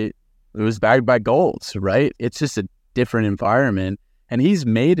it was backed by gold, right? It's just a different environment. And he's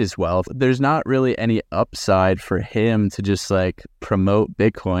made his wealth. There's not really any upside for him to just promote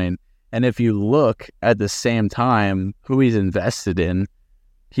Bitcoin. And if you look at the same time who he's invested in,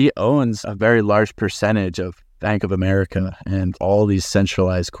 he owns a very large percentage of Bank of America and all these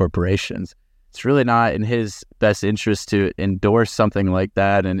centralized corporations. It's really not in his best interest to endorse something like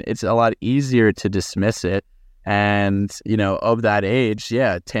that. And it's a lot easier to dismiss it. And, of that age,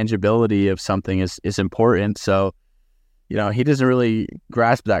 tangibility of something is important. So, he doesn't really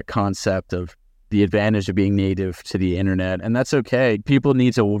grasp that concept of the advantage of being native to the internet. And that's okay. People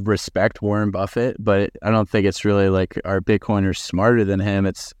need to respect Warren Buffett, but I don't think it's really are Bitcoiners smarter than him.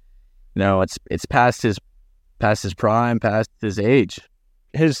 It's, it's past his prime, past his age.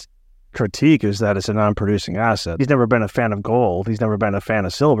 His critique is that it's a non-producing asset. He's never been a fan of gold. He's never been a fan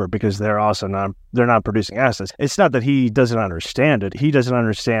of silver because they're non-producing assets. It's not that he doesn't understand it. He doesn't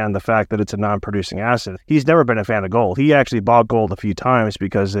understand the fact that it's a non-producing asset. He's never been a fan of gold. He actually bought gold a few times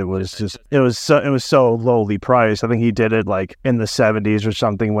because it was so lowly priced. I think he did it in the 70s or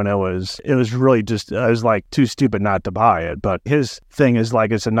something when it was really just, it was too stupid not to buy it. But his thing is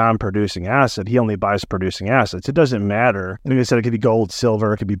it's a non-producing asset. He only buys producing assets. It doesn't matter. Like I said, it could be gold,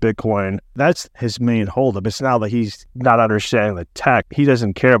 silver, it could be Bitcoin. That's his main holdup. It's now that he's not understanding the tech. He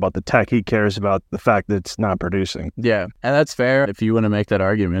doesn't care about the tech. He cares about the fact that it's not producing. Yeah, and that's fair if you want to make that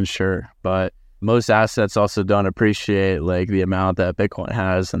argument, sure. But most assets also don't appreciate the amount that Bitcoin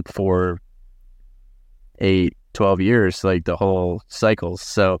has and for 8, 12 years, the whole cycles.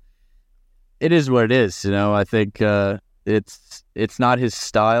 So it is what it is. I think it's not his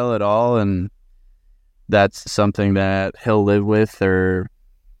style at all, and that's something that he'll live with or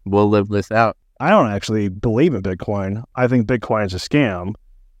will live without. I don't actually believe in Bitcoin. I think Bitcoin is a scam.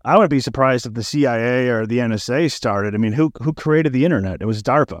 I wouldn't be surprised if the CIA or the NSA started. I mean, who created the internet? It was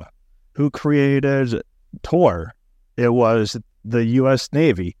DARPA. Who created Tor? It was the U.S.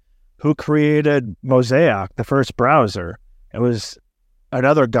 Navy. Who created Mosaic, the first browser? It was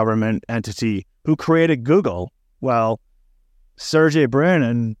another government entity. Who created Google? Well, Sergey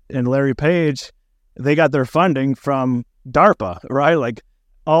Brin and Larry Page, they got their funding from DARPA, right?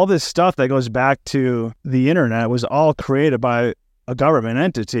 All this stuff that goes back to the internet was all created by a government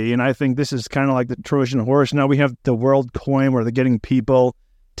entity. And I think this is kind of like the Trojan horse. Now we have the world coin where they're getting people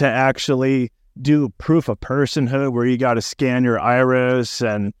to actually do proof of personhood where you got to scan your iris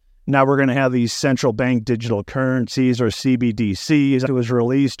and Now we're going to have these central bank digital currencies, or CBDCs. It was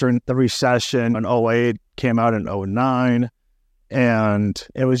released during the recession in '08, came out in '09. And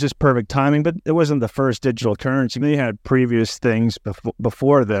it was just perfect timing, but it wasn't the first digital currency. They had previous things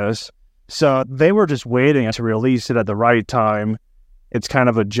before this. So they were just waiting to release it at the right time. It's kind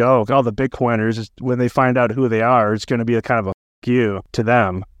of a joke. All the Bitcoiners, when they find out who they are, it's going to be a kind of a fuck you to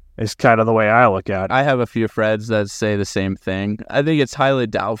them. It's kind of the way I look at it. I have a few friends that say the same thing. I think it's highly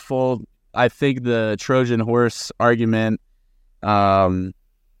doubtful. I think the Trojan horse argument,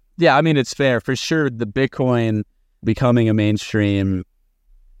 yeah, I mean, it's fair. For sure, the Bitcoin becoming a mainstream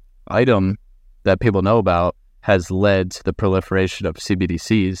item that people know about has led to the proliferation of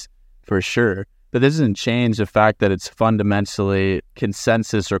CBDCs, for sure. But this doesn't change the fact that it's fundamentally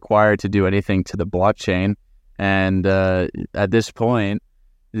consensus required to do anything to the blockchain. And at this point,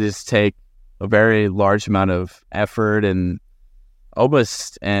 this take a very large amount of effort and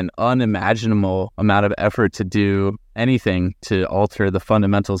almost an unimaginable amount of effort to do anything to alter the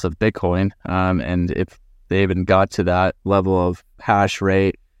fundamentals of Bitcoin. And if they even got to that level of hash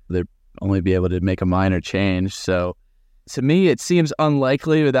rate, they'd only be able to make a minor change. So to me, it seems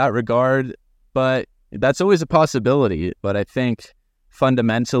unlikely with that regard, but that's always a possibility. But I think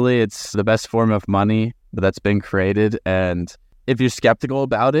fundamentally, it's the best form of money that's been created. And if you're skeptical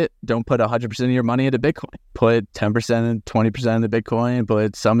about it, don't put 100% of your money into Bitcoin. Put 10% and 20% into Bitcoin,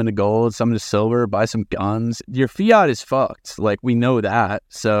 put some into gold, some into silver, buy some guns. Your fiat is fucked. Like, we know that.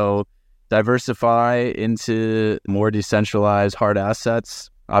 So diversify into more decentralized hard assets.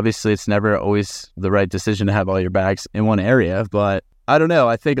 Obviously, it's never always the right decision to have all your bags in one area, but I don't know.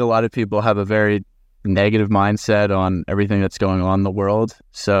 I think a lot of people have a very negative mindset on everything that's going on in the world.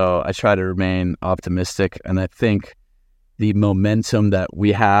 So I try to remain optimistic, and I think the momentum that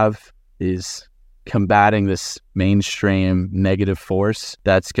we have is combating this mainstream negative force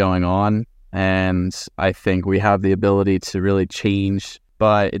that's going on. And I think we have the ability to really change,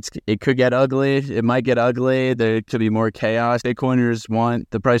 but it could get ugly. It might get ugly. There could be more chaos. Bitcoiners want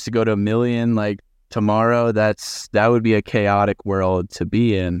the price to go to $1 million like tomorrow. That would be a chaotic world to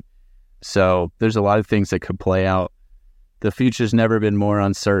be in. So there's a lot of things that could play out. The future's never been more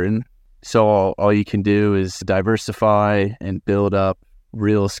uncertain. So all you can do is diversify and build up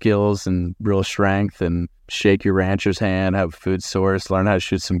real skills and real strength and shake your rancher's hand, have a food source, learn how to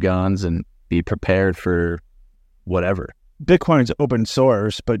shoot some guns, and be prepared for whatever. Bitcoin's open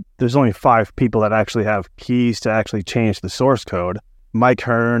source, but there's only 5 people that actually have keys to actually change the source code. Mike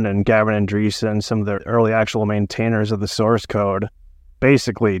Hearn and Gavin Andreessen, some of the early actual maintainers of the source code,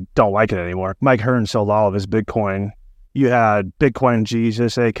 basically don't like it anymore. Mike Hearn sold all of his Bitcoin. You had Bitcoin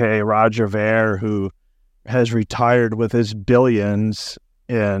Jesus, aka Roger Ver, who has retired with his billions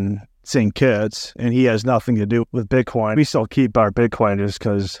in St. Kitts, and he has nothing to do with Bitcoin. We still keep our Bitcoin just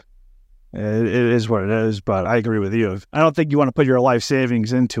because it is what it is, but I agree with you. I don't think you want to put your life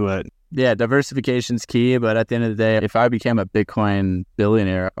savings into it. Yeah, diversification's key, but at the end of the day, if I became a Bitcoin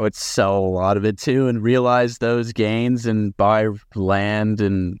billionaire, I would sell a lot of it too and realize those gains and buy land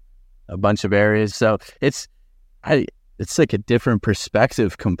in a bunch of areas. So it's like a different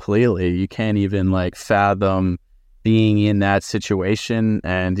perspective completely. You can't even like fathom being in that situation.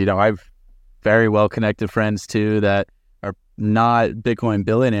 And, you know, I've very well connected friends too that are not Bitcoin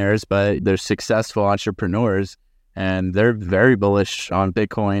billionaires, but they're successful entrepreneurs and they're very bullish on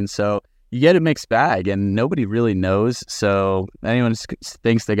Bitcoin. So you get a mixed bag and nobody really knows. So anyone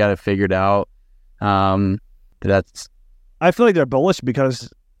thinks they got it figured out. I feel like they're bullish because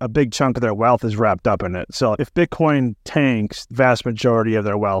a big chunk of their wealth is wrapped up in it. So if Bitcoin tanks, vast majority of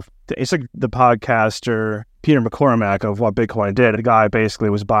their wealth, it's like the podcaster Peter McCormack of What Bitcoin Did. The guy basically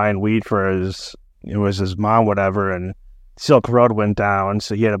was buying weed for his mom, whatever, and Silk Road went down,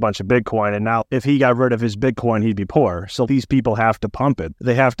 so he had a bunch of Bitcoin, and now if he got rid of his Bitcoin, he'd be poor. So these people have to pump it.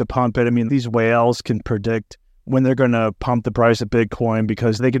 They have to pump it. I mean, these whales can predict when they're going to pump the price of Bitcoin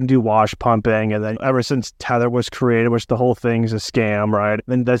because they can do wash pumping. And then ever since Tether was created, which the whole thing's a scam, right?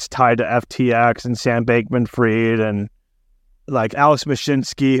 And that's tied to FTX and Sam Bankman-Fried and like Alex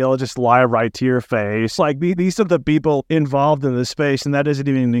Mashinsky, he'll just lie right to your face. Like these are the people involved in this space, and that doesn't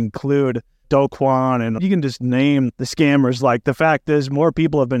even include Do Kwon, and you can just name the scammers. Like, the fact is, more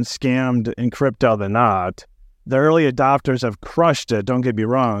people have been scammed in crypto than not. The early adopters have crushed it, don't get me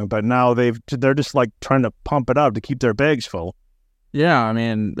wrong, but now they're just like trying to pump it up to keep their bags full. Yeah, I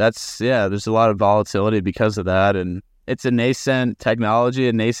mean, there's a lot of volatility because of that, and it's a nascent technology,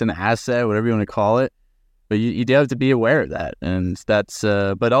 a nascent asset, whatever you want to call it, but you do have to be aware of that, and that's,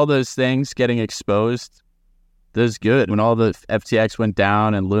 but all those things getting exposed, that's good. When all the FTX went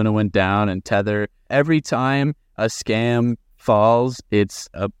down and Luna went down and Tether, every time a scam falls, it's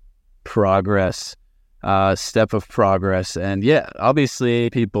a step of progress. And yeah, obviously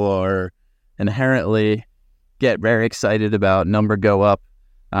people are inherently get very excited about number go up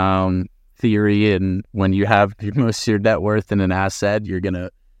theory. And when you have most of your net worth in an asset, you're going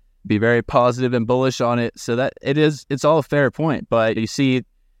to be very positive and bullish on it. So that it's all a fair point. But you see,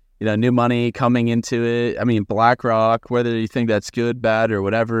 new money coming into it. I mean, BlackRock, whether you think that's good, bad, or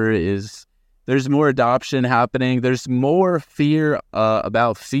whatever, there's more adoption happening. There's more fear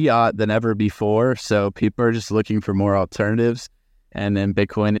about fiat than ever before. So people are just looking for more alternatives. And then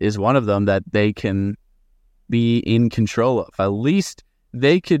Bitcoin is one of them that they can be in control of. At least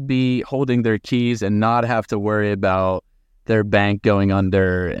they could be holding their keys and not have to worry about their bank going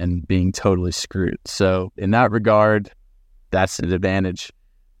under and being totally screwed. So in that regard, that's an advantage.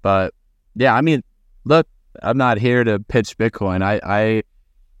 But yeah, I mean, look, I'm not here to pitch Bitcoin.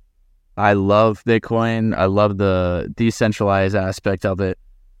 I love Bitcoin. I love the decentralized aspect of it,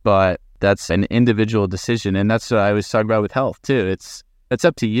 but that's an individual decision. And that's what I was talking about with health too. It's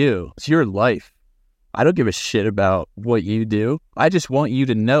up to you. It's your life. I don't give a shit about what you do. I just want you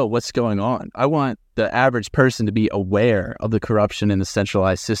to know what's going on. I want the average person to be aware of the corruption in the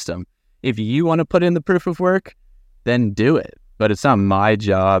centralized system. If you want to put in the proof of work, then do it. But it's not my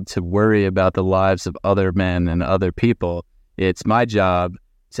job to worry about the lives of other men and other people. It's my job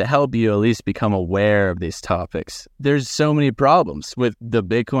to help you at least become aware of these topics. There's so many problems with the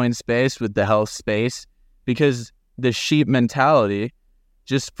Bitcoin space, with the health space, because the sheep mentality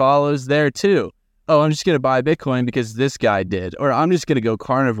just follows there too. Oh, I'm just going to buy Bitcoin because this guy did. Or I'm just going to go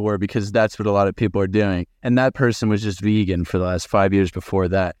carnivore because that's what a lot of people are doing. And that person was just vegan for the last 5 years before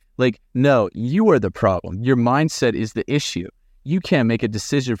that. Like, no, you are the problem. Your mindset is the issue. You can't make a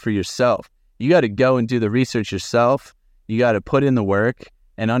decision for yourself. You got to go and do the research yourself. You got to put in the work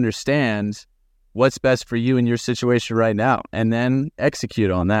and understand what's best for you in your situation right now, and then execute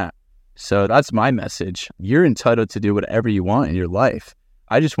on that. So that's my message. You're entitled to do whatever you want in your life.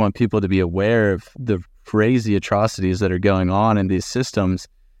 I just want people to be aware of the crazy atrocities that are going on in these systems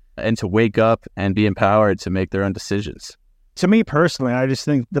and to wake up and be empowered to make their own decisions. To me personally, I just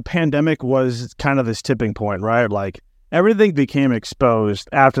think the pandemic was kind of this tipping point, right? Like, everything became exposed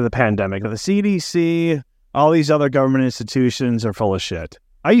after the pandemic. The CDC, all these other government institutions are full of shit.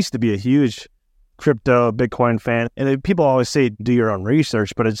 I used to be a huge crypto Bitcoin fan, and people always say do your own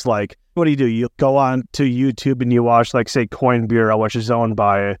research, but it's like, what do? You go on to YouTube and you watch, like, say, Coin Bureau, which is owned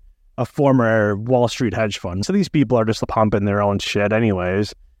by a former Wall Street hedge fund. So these people are just pumping their own shit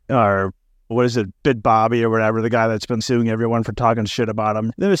anyways. Or what is it, BitBobby or whatever, the guy that's been suing everyone for talking shit about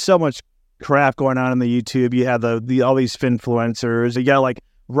him. There was so much crap going on in the YouTube. You had all these finfluencers. You got like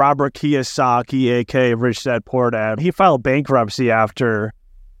Robert Kiyosaki, aka Rich Dad Poor Dad. He filed bankruptcy after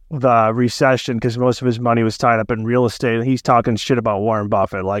the recession because most of his money was tied up in real estate, and he's talking shit about Warren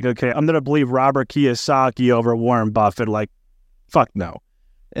Buffett. Like, okay, I'm going to believe Robert Kiyosaki over Warren Buffett. Like, fuck no.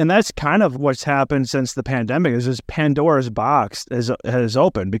 And that's kind of what's happened since the pandemic, is this Pandora's box has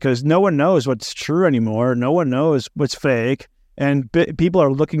opened, because no one knows what's true anymore. No one knows what's fake, and people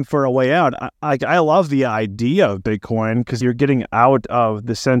are looking for a way out. I love the idea of Bitcoin because you're getting out of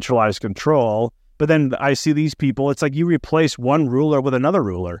the centralized control. But then I see these people, it's like you replace one ruler with another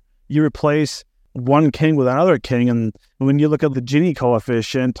ruler. You replace one king with another king. And when you look at the Gini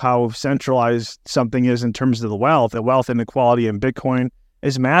coefficient, how centralized something is in terms of the wealth inequality in Bitcoin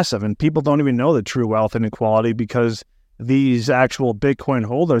is massive. And people don't even know the true wealth inequality because these actual Bitcoin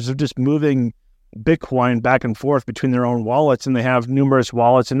holders are just moving Bitcoin back and forth between their own wallets, and they have numerous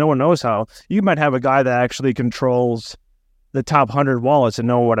wallets, and no one knows how. You might have a guy that actually controls the top 100 wallets and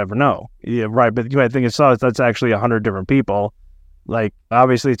no one would ever know. Yeah, right. But you might think that's actually 100 different people. Like,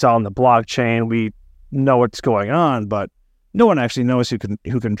 obviously it's all in the blockchain. We know what's going on, but no one actually knows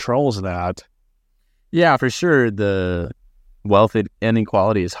who controls that. Yeah, for sure. The wealth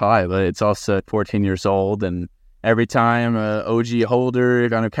inequality is high, but it's also 14 years old. And every time an OG holder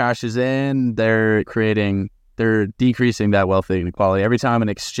kind of cashes in, they're decreasing that wealth inequality. Every time an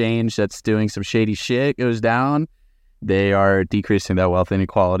exchange that's doing some shady shit goes down, they are decreasing that wealth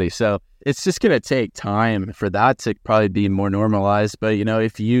inequality. So it's just going to take time for that to probably be more normalized. But,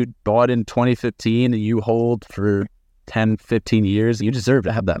 if you bought in 2015 and you hold for 10, 15 years, you deserve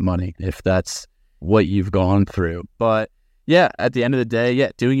to have that money if that's what you've gone through. But yeah, at the end of the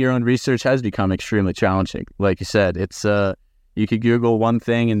day, doing your own research has become extremely challenging. Like you said, it's you could Google one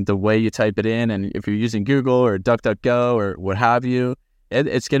thing and the way you type it in, and if you're using Google or DuckDuckGo or what have you,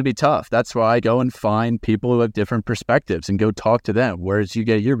 it's going to be tough. That's why I go and find people who have different perspectives and go talk to them. Where did you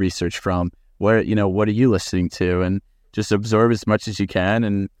get your research from? What are you listening to? And just absorb as much as you can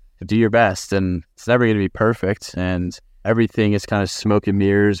and do your best. And it's never going to be perfect. And everything is kind of smoke and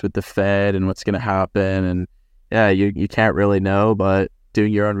mirrors with the Fed and what's going to happen. And yeah, you can't really know, but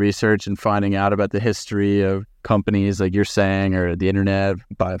doing your own research and finding out about the history of companies like you're saying, or the internet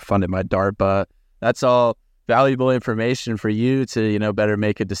funded by DARPA, that's all valuable information for you to, better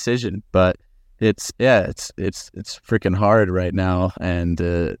make a decision. But it's freaking hard right now. And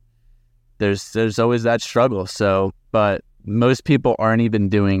there's always that struggle. So, but most people aren't even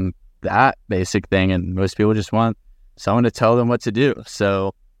doing that basic thing. And most people just want someone to tell them what to do.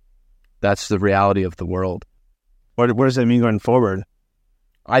 So that's the reality of the world. What does that mean going forward?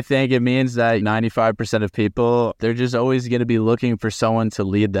 I think it means that 95% of people, they're just always going to be looking for someone to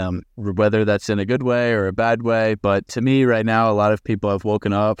lead them, whether that's in a good way or a bad way. But to me right now, a lot of people have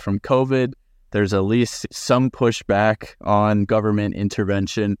woken up from COVID. There's at least some pushback on government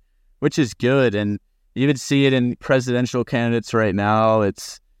intervention, which is good. And you even see it in presidential candidates right now.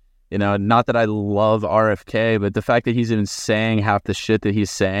 It's, not that I love RFK, but the fact that he's even saying half the shit that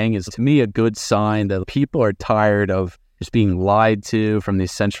he's saying is, to me, a good sign that people are tired of just being lied to from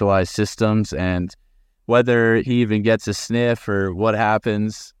these centralized systems. And whether he even gets a sniff or what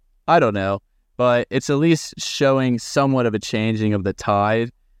happens, I don't know. But it's at least showing somewhat of a changing of the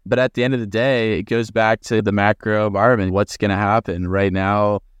tide. But at the end of the day, it goes back to the macro environment. What's going to happen right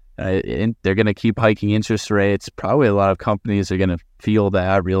now? They're going to keep hiking interest rates. Probably a lot of companies are going to feel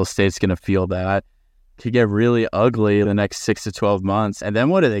that. Real estate's going to feel that. Could get really ugly in the next 6 to 12 months. And then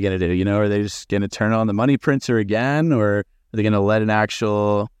what are they going to do? Are they just going to turn on the money printer again? Or are they going to let an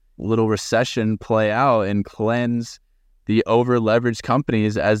actual little recession play out and cleanse the over-leveraged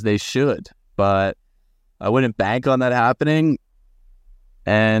companies as they should? But I wouldn't bank on that happening.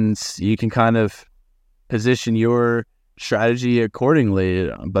 And you can kind of position your strategy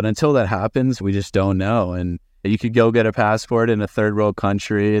accordingly. But until that happens, we just don't know. And you could go get a passport in a third world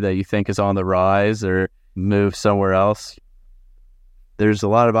country that you think is on the rise, or move somewhere else. There's a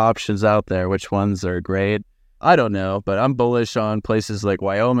lot of options out there. Which ones are great? I don't know, but I'm bullish on places like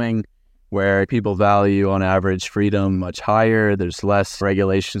Wyoming, where people value on average freedom much higher. There's less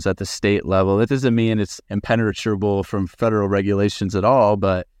regulations at the state level. It doesn't mean it's impenetrable from federal regulations at all,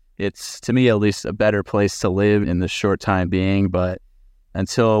 but it's, to me at least, a better place to live in the short time being. But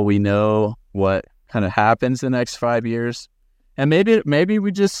until we know what kind of happens the next 5 years, and maybe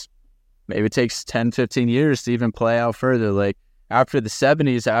it takes 10, 15 years to even play out further. Like after the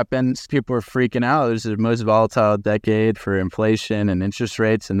 70s happened, people were freaking out. It was the most volatile decade for inflation and interest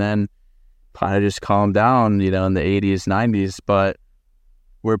rates, and then kind of just calmed down, in the 80s, 90s. But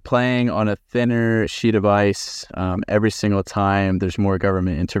we're playing on a thinner sheet of ice every single time there's more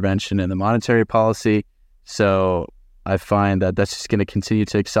government intervention in the monetary policy. So I find that that's just going to continue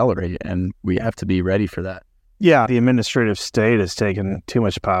to accelerate, and we have to be ready for that. Yeah, the administrative state has taken too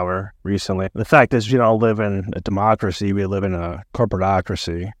much power recently. The fact is, we don't live in a democracy. We live in a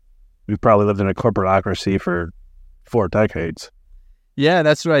corporatocracy. We've probably lived in a corporatocracy for 4 decades. Yeah,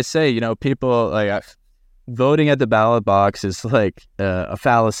 that's what I say. People like voting at the ballot box is like a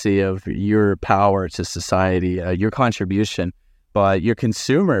fallacy of your power to society, your contribution. But your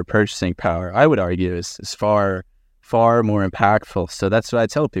consumer purchasing power, I would argue, is far more impactful. So that's what I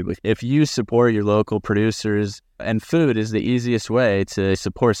tell people. If you support your local producers, and food is the easiest way to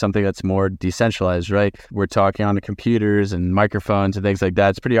support something that's more decentralized, right? We're talking on the computers and microphones and things like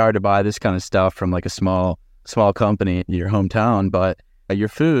that. It's pretty hard to buy this kind of stuff from like a small company in your hometown. But your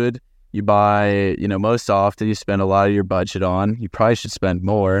food, you buy, most often you spend a lot of your budget on. You probably should spend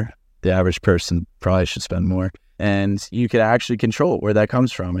more. The average person probably should spend more. And you could actually control where that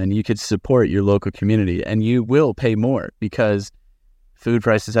comes from, and you could support your local community, and you will pay more because food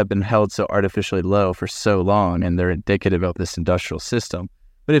prices have been held so artificially low for so long, and they're indicative of this industrial system.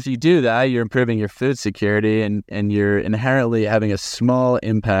 But if you do that, you're improving your food security, and you're inherently having a small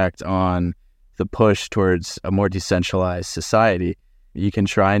impact on the push towards a more decentralized society. You can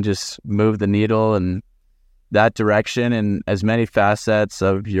try and just move the needle in that direction in as many facets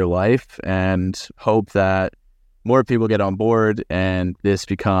of your life, and hope that more people get on board and this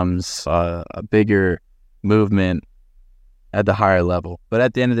becomes a bigger movement at the higher level. But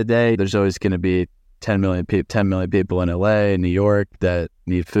at the end of the day, there's always going to be 10 million people in LA and New York that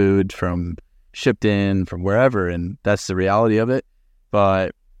need food shipped in from wherever, and that's the reality of it.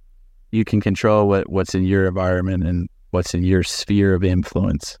 But you can control what's in your environment and what's in your sphere of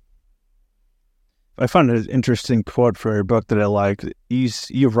influence. I found an interesting quote for your book that I liked.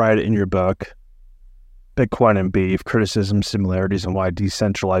 You write in your book, Bitcoin and Beef, Criticism, Similarities, and Why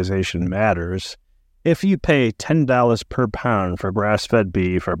Decentralization Matters. If you pay $10 per pound for grass-fed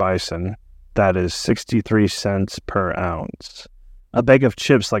beef or bison, that is 63 cents per ounce. A bag of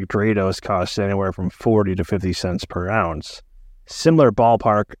chips like Doritos costs anywhere from 40 to 50 cents per ounce. Similar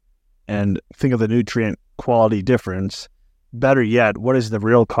ballpark, and think of the nutrient quality difference. Better yet, what is the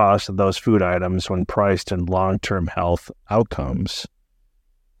real cost of those food items when priced in long-term health outcomes?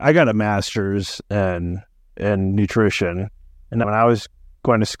 I got a master's in nutrition, and when I was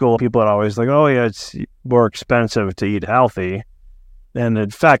going to school, people would always like, oh yeah, it's more expensive to eat healthy. And in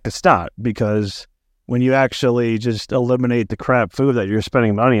fact, it's not, because when you actually just eliminate the crap food that you're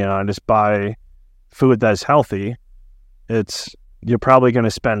spending money on, just buy food that's healthy, you're probably going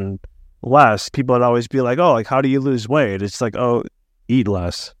to spend less. People would always be like, oh, like, how do you lose weight? It's like, oh, eat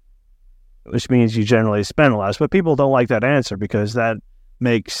less, which means you generally spend less. But people don't like that answer because that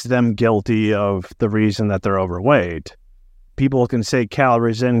makes them guilty of the reason that they're overweight. People can say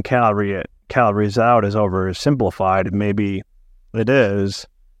calories in, calories out is oversimplified. Maybe it is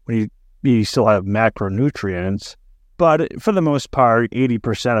when you still have macronutrients, but for the most part,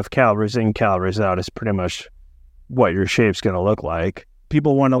 80% of calories in, calories out is pretty much what your shape's going to look like.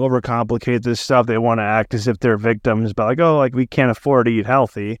 People want to overcomplicate this stuff. They want to act as if they're victims, but like, oh, like, we can't afford to eat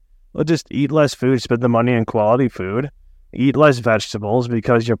healthy. Well, just eat less food, spend the money on quality food. Eat less vegetables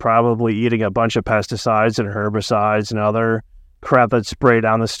because you're probably eating a bunch of pesticides and herbicides and other crap that's sprayed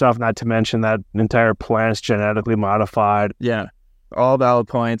on the stuff, not to mention that entire plant's genetically modified. Yeah, all valid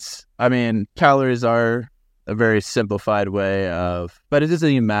points. I mean, calories are a very simplified way but it doesn't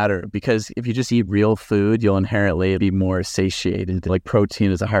even matter, because if you just eat real food, you'll inherently be more satiated. Like,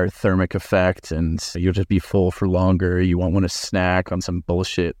 protein has a higher thermic effect, and you'll just be full for longer. You won't want to snack on some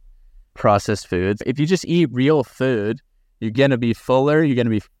bullshit processed foods. If you just eat real food, you're going to be fuller, you're going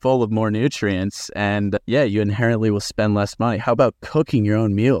to be full of more nutrients, and yeah, you inherently will spend less money. How about cooking your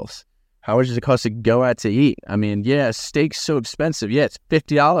own meals? How much does it cost to go out to eat? I mean, yeah, steak's so expensive. Yeah, it's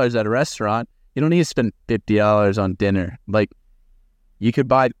 $50 at a restaurant. You don't need to spend $50 on dinner. Like, you could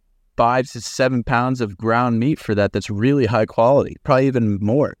buy 5 to 7 pounds of ground meat for that's really high quality, probably even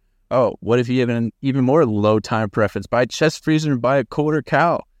more. Oh, what if you have even more low time preference? Buy a chest freezer and buy a quarter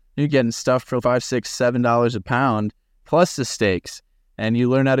cow. You're getting stuff for $5, $6, $7 a pound, plus the steaks. And you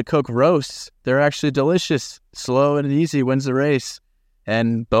learn how to cook roasts. They're actually delicious. Slow and easy wins the race.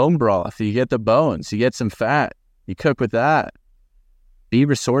 And bone broth, you get the bones, you get some fat, you cook with that. Be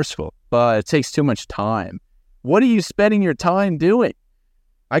resourceful, but it takes too much time. What are you spending your time doing?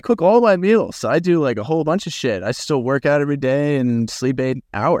 I cook all my meals. I do like a whole bunch of shit. I still work out every day and sleep 8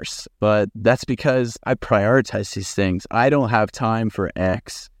 hours, but that's because I prioritize these things. I don't have time for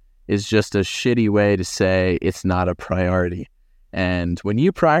X is just a shitty way to say it's not a priority. And when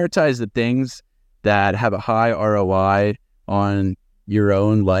you prioritize the things that have a high ROI on your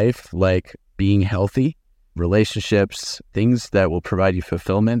own life, like being healthy, relationships, things that will provide you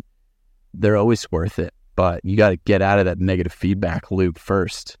fulfillment, they're always worth it. But you got to get out of that negative feedback loop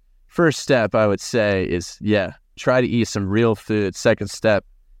first. First step, I would say, is, try to eat some real food. Second step,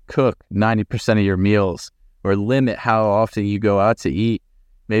 cook 90% of your meals, or limit how often you go out to eat,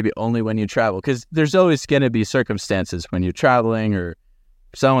 maybe only when you travel. Because there's always going to be circumstances when you're traveling, or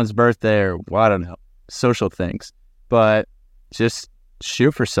someone's birthday, or, well, I don't know, social things. But just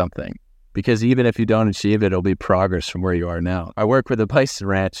shoot for something, because even if you don't achieve it, it'll be progress from where you are now. I work with a bison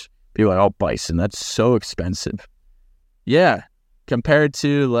ranch. People are like, oh, bison, that's so expensive. Yeah, compared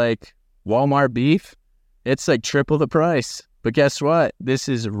to like Walmart beef, it's like triple the price. But guess what? This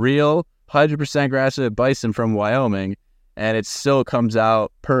is real 100% grass-fed bison from Wyoming, and it still comes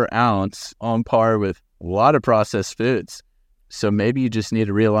out per ounce on par with a lot of processed foods. So maybe you just need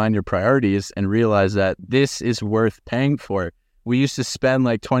to realign your priorities and realize that this is worth paying for. We used to spend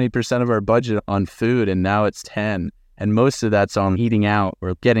like 20% of our budget on food, and now it's 10%. And most of that's on eating out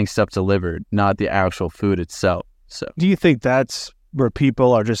or getting stuff delivered, not the actual food itself. So, do you think that's where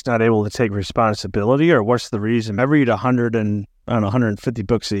people are just not able to take responsibility, or what's the reason? I read 150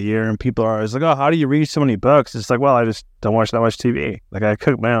 books a year, and people are always like, oh, how do you read so many books? It's like, well, I just don't watch that much TV. Like, I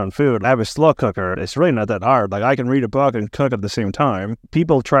cook my own food. I have a slow cooker. It's really not that hard. Like, I can read a book and cook at the same time.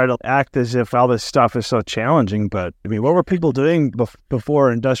 People try to act as if all this stuff is so challenging, but I mean, what were people doing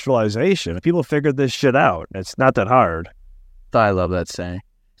before industrialization? People figured this shit out. It's not that hard. I love that saying.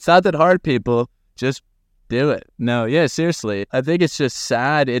 It's not that hard, people. Just do it. No, yeah, seriously. I think it's just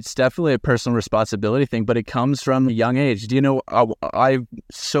sad. It's definitely a personal responsibility thing, but it comes from a young age. Do you know, I'm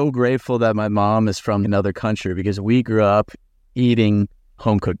so grateful that my mom is from another country, because we grew up eating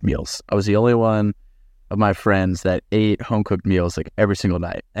home-cooked meals. I was the only one of my friends that ate home-cooked meals like every single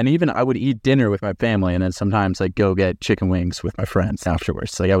night. And even I would eat dinner with my family, and then sometimes like go get chicken wings with my friends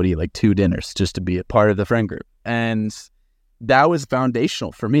afterwards. Like, I would eat like 2 dinners just to be a part of the friend group. And that was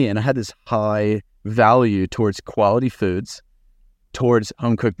foundational for me. And I had this high value towards quality foods, towards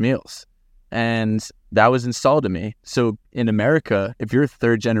home cooked meals. And that was installed in me. So in America, if you're a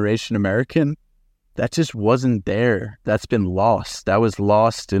third generation American, that just wasn't there. That's been lost. That was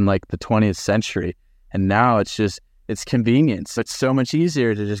lost in like the 20th century. And now it's convenience. It's so much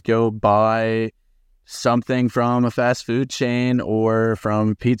easier to just go buy something from a fast food chain or from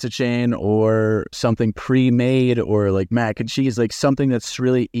a pizza chain or something pre-made or like mac and cheese, like something that's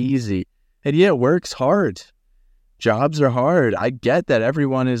really easy. And yeah, it works hard. Jobs are hard. I get that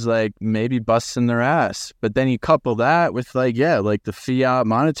everyone is like maybe busting their ass, but then you couple that with like the fiat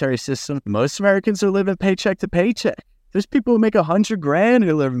monetary system. Most Americans are living paycheck to paycheck. There's people who make $100,000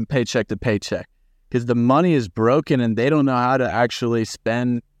 who live paycheck to paycheck because the money is broken and they don't know how to actually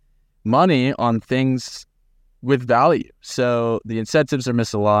spend money on things with value. So the incentives are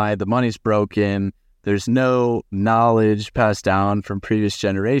misaligned. The money's broken. There's no knowledge passed down from previous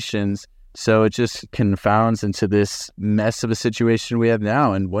generations. So it just confounds into this mess of a situation we have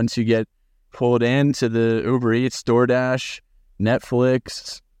now. And once you get pulled into the Uber Eats, DoorDash,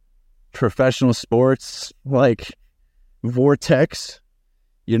 Netflix, professional sports, like vortex,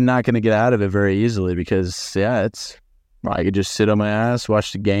 you're not going to get out of it very easily because, I could just sit on my ass,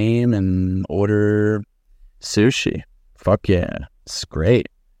 watch the game, and order sushi. Fuck yeah. It's great.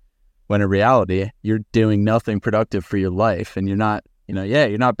 When in reality, you're doing nothing productive for your life and you're not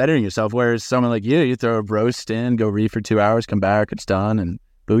bettering yourself. Whereas someone like you throw a roast in, go read for 2 hours, come back, it's done, and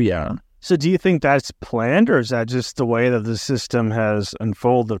booyah. So do you think that's planned, or is that just the way that the system has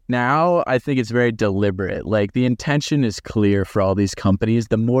unfolded? Now, I think it's very deliberate. Like, the intention is clear for all these companies.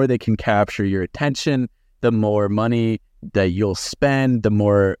 The more they can capture your attention, the more money that you'll spend, the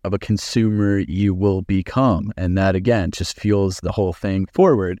more of a consumer you will become. And that, again, just fuels the whole thing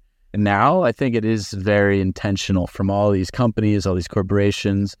forward. And now I think it is very intentional from all these companies, all these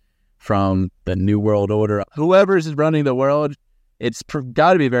corporations, from the New World Order. Whoever's running the world, it's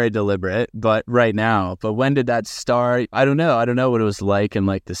got to be very deliberate, but right now. But when did that start? I don't know. I don't know what it was like in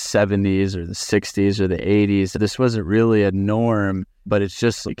like the 70s or the 60s or the 80s. This wasn't really a norm, but it's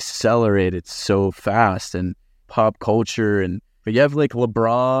just accelerated so fast. And pop culture, but you have like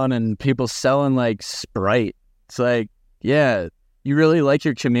LeBron and people selling like Sprite. It's like, yeah, you really like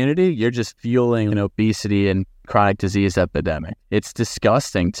your community, you're just fueling an obesity and chronic disease epidemic. It's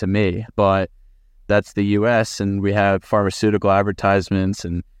disgusting to me, but that's the US, and we have pharmaceutical advertisements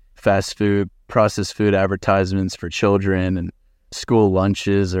and fast food, processed food advertisements for children, and school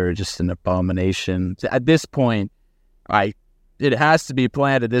lunches are just an abomination. At this point, it has to be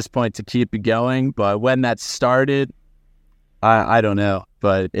planned at this point to keep it going, but when that started, I don't know,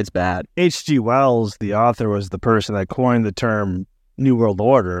 but it's bad. H.G. Wells, the author, was the person that coined the term New World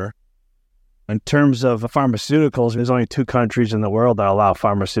Order. In terms of pharmaceuticals, there's only 2 countries in the world that allow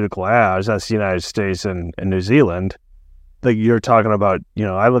pharmaceutical ads. That's the United States and New Zealand. Like you're talking about,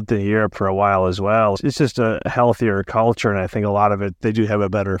 I lived in Europe for a while as well. It's just a healthier culture, and I think a lot of it, they do have a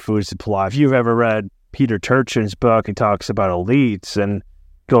better food supply. If you've ever read Peter Turchin's book, he talks about elites and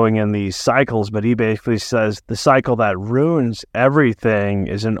going in these cycles, but he basically says the cycle that ruins everything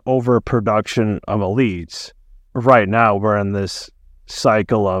is an overproduction of elites. Right now, we're in this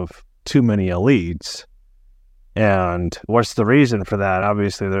cycle of too many elites. And what's the reason for that?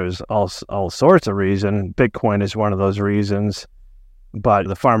 Obviously, there's all sorts of reasons. Bitcoin is one of those reasons. But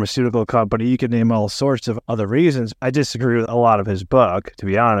the pharmaceutical company, you can name all sorts of other reasons. I disagree with a lot of his book, to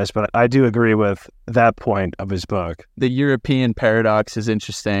be honest, but I do agree with that point of his book. The European paradox is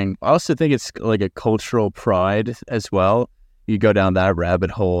interesting. I also think it's like a cultural pride as well. You go down that rabbit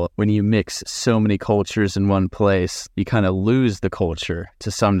hole. When you mix so many cultures in one place, you kind of lose the culture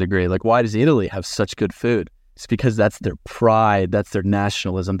to some degree. Like, why does Italy have such good food? It's because that's their pride. That's their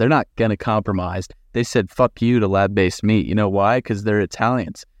nationalism. They're not going to compromise. They said, fuck you to lab-based meat. You know why? Because they're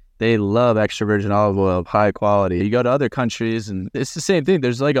Italians. They love extra virgin olive oil, high quality. You go to other countries, and it's the same thing.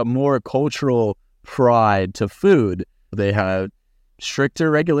 There's like a more cultural pride to food. They have stricter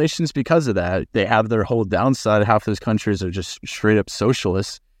regulations because of that. They have their whole downside. Half those countries are just straight up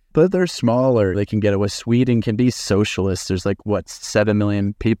socialists, but they're smaller. They can get away. Sweden can be socialist. There's 7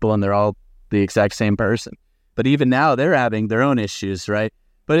 million people, and they're all the exact same person. But even now, they're having their own issues, right?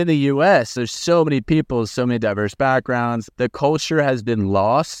 But in the U.S., there's so many people, so many diverse backgrounds. The culture has been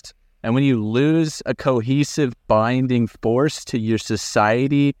lost. And when you lose a cohesive binding force to your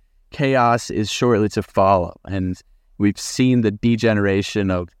society, chaos is shortly to follow. And we've seen the degeneration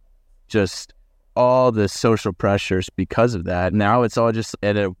of just all the social pressures because of that. Now it's all just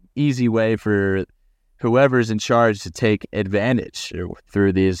an easy way for whoever's in charge to take advantage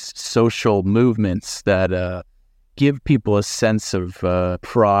through these social movements that give people a sense of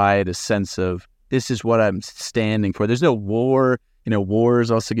pride, a sense of this is what I'm standing for. There's no war.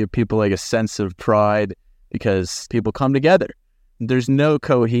 wars also give people like a sense of pride because people come together. There's no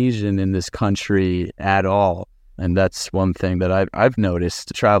cohesion in this country at all. And that's one thing that I've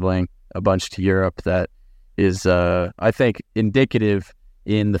noticed traveling a bunch to Europe that is, I think, indicative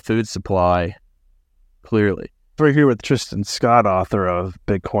in the food supply, clearly. We're here with Tristan Scott, author of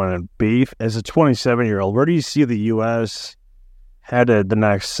Bitcoin and Beef. As a 27-year-old, where do you see the U.S. headed the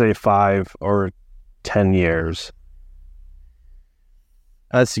next, say, 5 or 10 years?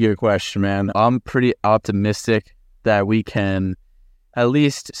 That's a good question, man. I'm pretty optimistic that we can at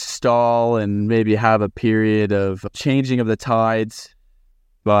least stall and maybe have a period of changing of the tides,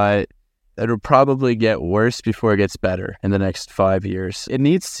 but it'll probably get worse before it gets better in the next 5 years. It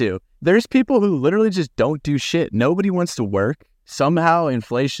needs to. There's people who literally just don't do shit. Nobody wants to work. Somehow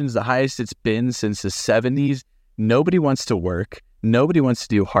inflation's the highest it's been since the 70s. Nobody wants to work. Nobody wants to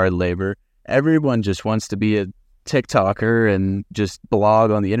do hard labor. Everyone just wants to be a TikToker and just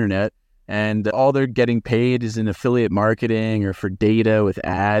blog on the internet. And all they're getting paid is in affiliate marketing or for data with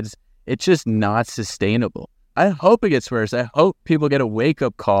ads. It's just not sustainable. I hope it gets worse. I hope people get a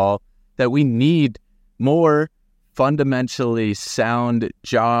wake-up call that we need more fundamentally sound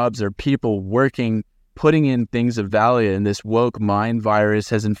jobs or people working, putting in things of value. And this woke mind virus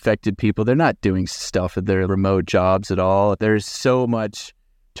has infected people. They're not doing stuff at their remote jobs at all. There's so much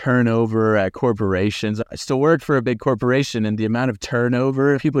turnover at corporations. I still work for a big corporation, and the amount of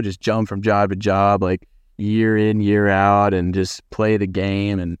turnover, people just jump from job to job like year in, year out and just play the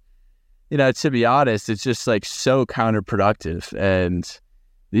game. And, to be honest, it's just like so counterproductive. And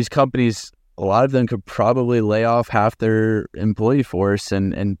these companies, a lot of them could probably lay off half their employee force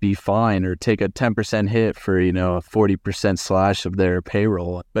and be fine, or take a 10% hit for, a 40% slash of their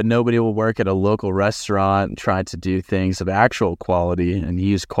payroll. But nobody will work at a local restaurant and try to do things of actual quality and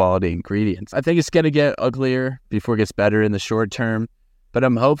use quality ingredients. I think it's going to get uglier before it gets better in the short term. But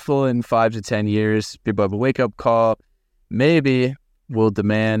I'm hopeful in 5 to 10 years, people have a wake-up call. Maybe we'll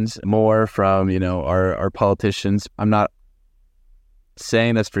demand more from, our politicians. I'm not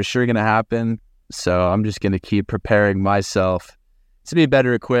saying that's for sure going to happen, so I'm just going to keep preparing myself to be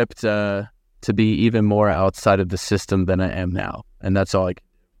better equipped to be even more outside of the system than I am now. And that's all I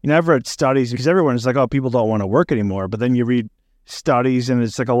can. I've read studies, because everyone's like, oh, people don't want to work anymore. But then you read studies, and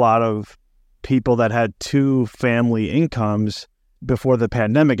it's like a lot of people that had 2 family incomes before the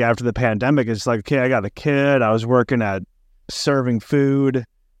pandemic. After the pandemic, it's like, okay, I got a kid, I was working at serving food,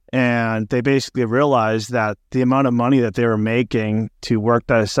 and they basically realized that the amount of money that they were making to work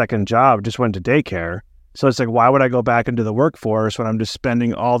that second job just went to daycare. So it's like, why would I go back into the workforce when I'm just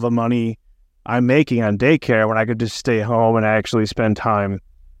spending all the money I'm making on daycare when I could just stay home and actually spend time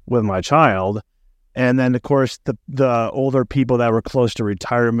with my child? And then, of course, the older people that were close to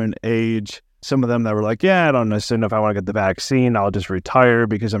retirement age, some of them that were like, yeah, I don't necessarily know if I want to get the vaccine. I'll just retire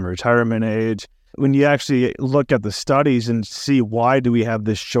because I'm retirement age. When you actually look at the studies and see why do we have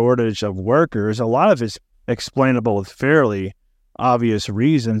this shortage of workers, a lot of it's explainable with fairly obvious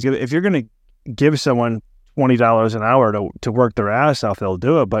reasons. If you're going to give someone $20 an hour to work their ass off, they'll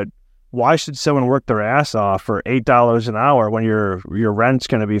do it. But why should someone work their ass off for $8 an hour when your rent's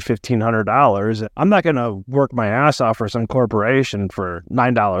going to be $1,500? I'm not going to work my ass off for some corporation for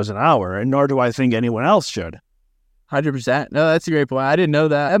 $9 an hour, and nor do I think anyone else should. 100%. No, that's a great point. I didn't know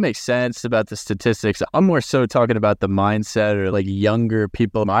that. That makes sense about the statistics. I'm more so talking about the mindset, or like younger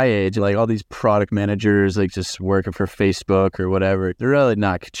people my age, like all these product managers, like just working for Facebook or whatever. They're really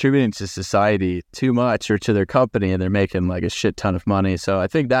not contributing to society too much or to their company, and they're making like a shit ton of money. So I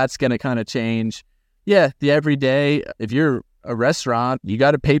think that's going to kind of change. Yeah, the everyday, if you're a restaurant, you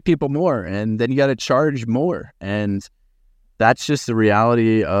got to pay people more, and then you got to charge more. And that's just the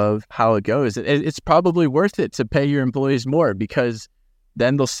reality of how it goes. It's probably worth it to pay your employees more, because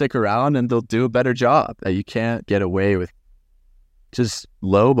then they'll stick around and they'll do a better job. You can't get away with just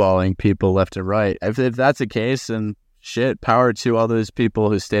lowballing people left and right. If that's the case, then shit, power to all those people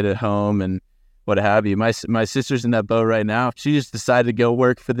who stayed at home and what have you. My sister's in that boat right now. She just decided to go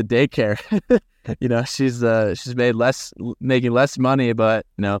work for the daycare. She's making less money, but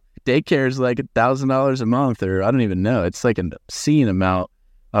daycare is like $1,000 a month, or I don't even know. It's like an obscene amount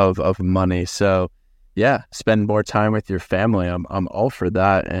of money. So yeah, spend more time with your family. I'm all for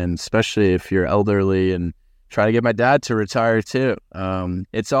that. And especially if you're elderly, and try to get my dad to retire too.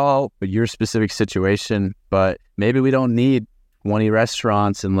 It's all your specific situation, but maybe we don't need 20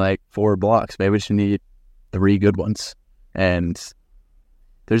 restaurants in like 4 blocks. Maybe we just need 3 good ones. And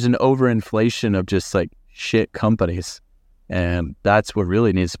there's an overinflation of just like shit companies. And that's what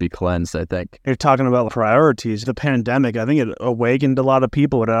really needs to be cleansed, I think. You're talking about priorities. The pandemic, I think it awakened a lot of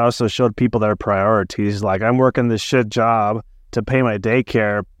people, but it also showed people their priorities. Like, I'm working this shit job to pay my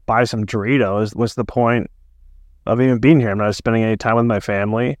daycare, buy some Doritos. What's the point of even being here? I'm not spending any time with my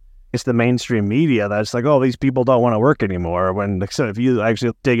family. It's the mainstream media that's like, oh, these people don't want to work anymore. When if you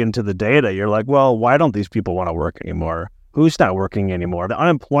actually dig into the data, you're like, well, why don't these people want to work anymore? Who's not working anymore? The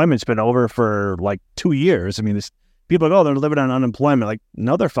unemployment's been over for like 2 years. I mean, people are like, oh, they're living on unemployment. Like,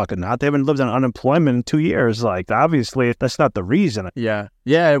 no, they're fucking not. They haven't lived on unemployment in 2 years. Like, obviously, that's not the reason. Yeah.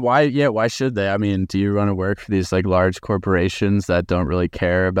 Why should they? I mean, do you want to work for these like large corporations that don't really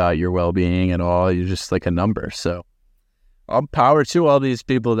care about your well-being at all? You're just like a number. So all power to all these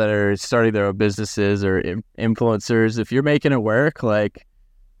people that are starting their own businesses or influencers. If you're making it work, like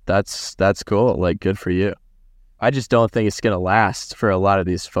that's cool. Like, good for you. I just don't think it's going to last for a lot of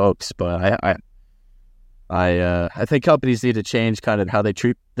these folks, but I think companies need to change kind of how they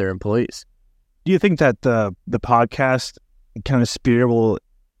treat their employees. Do you think that the podcast kind of sphere will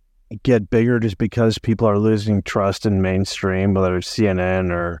get bigger just because people are losing trust in mainstream, whether it's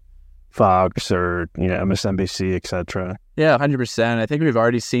CNN or Fox or MSNBC, etc.? Yeah, 100%. I think we've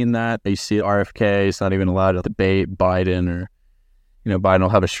already seen that. You see RFK is not even allowed to debate Biden, or Biden will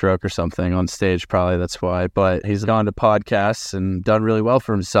have a stroke or something on stage, probably that's why. But he's gone to podcasts and done really well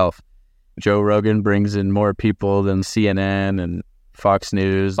for himself. Joe Rogan brings in more people than CNN and Fox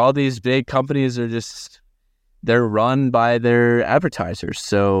News. All these big companies they're run by their advertisers,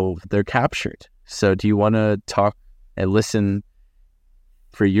 so they're captured. So do you want to talk and listen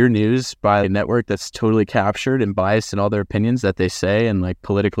for your news by a network that's totally captured and biased in all their opinions that they say and like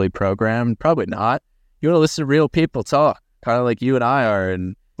politically programmed? Probably not. You want to listen to real people talk, kind of like you and I are,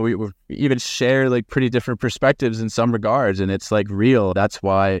 and we even share like pretty different perspectives in some regards, and it's like real. That's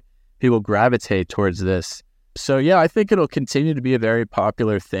why people gravitate towards this. So yeah, I think it'll continue to be a very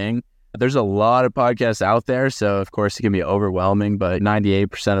popular thing. There's a lot of podcasts out there, so of course it can be overwhelming, but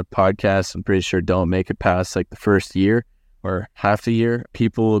 98% of podcasts, I'm pretty sure, don't make it past like the first year or half a year.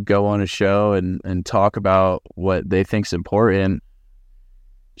 People will go on a show and talk about what they think's important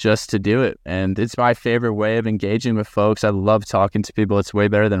just to do it. And it's my favorite way of engaging with folks. I love talking to people. It's way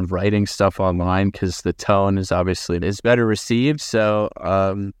better than writing stuff online because the tone is better received. So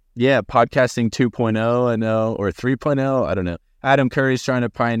yeah, podcasting 2.0, I know, or 3.0, I don't know. Adam Curry's trying to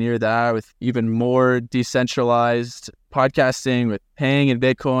pioneer that with even more decentralized podcasting, with paying in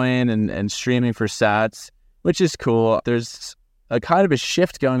Bitcoin and streaming for sats, which is cool. There's a kind of a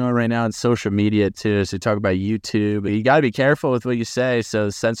shift going on right now in social media too. So talk about YouTube. You got to be careful with what you say.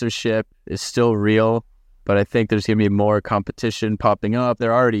 So censorship is still real, but I think there's going to be more competition popping up.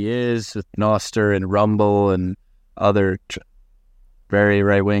 There already is with Nostr and Rumble and other very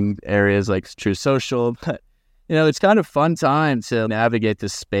right-wing areas like True Social. But it's kind of fun time to navigate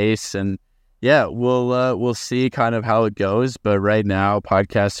this space, and yeah, we'll see kind of how it goes. But right now,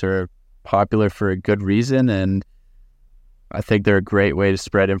 podcasts are popular for a good reason, and I think they're a great way to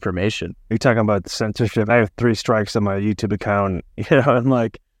spread information. You're talking about censorship. I have 3 strikes on my YouTube account, and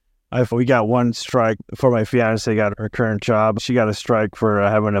like, we got 1 strike before my fiance got her current job. She got a strike for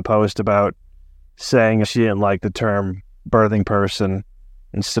having a post about saying she didn't like the term birthing person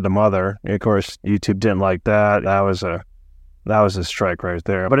instead of mother. And of course, YouTube didn't like that. That was a strike right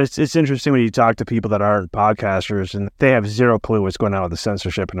there. But it's interesting when you talk to people that aren't podcasters and they have zero clue what's going on with the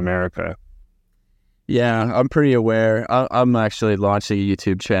censorship in America. Yeah, I'm pretty aware. I'm actually launching a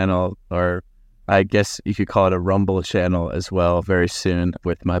YouTube channel, or I guess you could call it a Rumble channel as well, very soon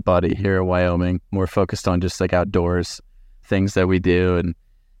with my buddy here in Wyoming. More focused on just like outdoors things that we do, and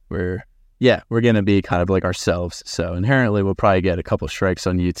we're going to be kind of like ourselves. So inherently, we'll probably get a couple strikes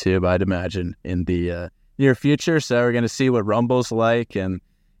on YouTube, I'd imagine, in the near future. So we're going to see what Rumble's like, and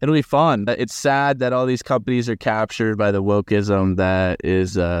it'll be fun. It's sad that all these companies are captured by the wokeism that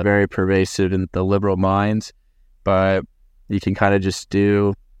is very pervasive in the liberal minds, but you can kind of just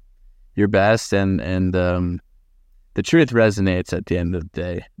do your best, and the truth resonates at the end of the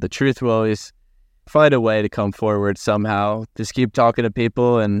day. The truth will always find a way to come forward somehow. Just keep talking to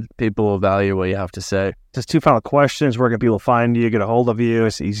people, and people will value what you have to say. Just 2 final questions. Where can people find you, get a hold of you?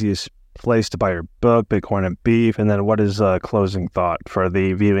 It's the easiest place to buy your book, Bitcoin and Beef. And then what is a closing thought for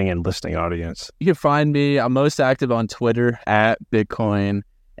the viewing and listening audience? You can find me. I'm most active on Twitter at Bitcoin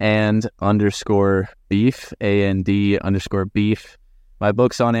and _beef, AND_beef. My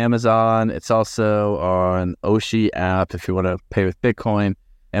book's on Amazon. It's also on Oshi app if you want to pay with Bitcoin.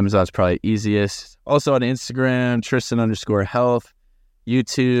 Amazon's probably easiest. Also on Instagram, Tristan_health,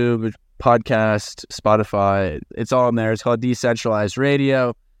 YouTube, podcast, Spotify. It's all in there. It's called Decentralized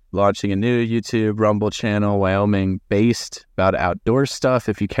Radio. Launching a new YouTube Rumble channel, Wyoming-based, about outdoor stuff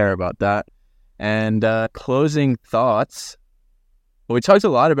if you care about that. And closing thoughts. Well, we talked a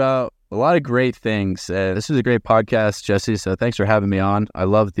lot about a lot of great things. This was a great podcast, Jesse, so thanks for having me on. I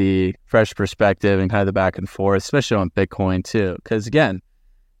love the fresh perspective and kind of the back and forth, especially on Bitcoin too, because again,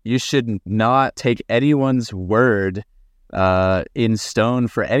 you should not take anyone's word in stone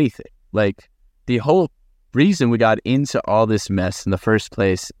for anything. Like, the whole reason we got into all this mess in the first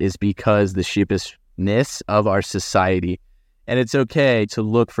place is because the sheepishness of our society. And it's okay to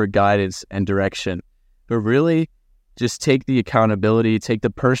look for guidance and direction, but really just take the accountability, take the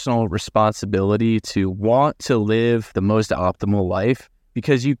personal responsibility to want to live the most optimal life,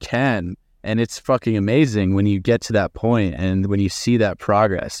 because you can. And it's fucking amazing when you get to that point and when you see that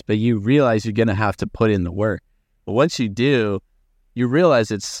progress, but you realize you're going to have to put in the work. But once you do, you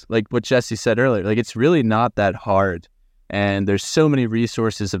realize it's like what Jesse said earlier, like it's really not that hard. And there's so many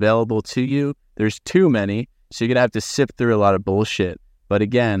resources available to you. There's too many. So you're going to have to sift through a lot of bullshit. But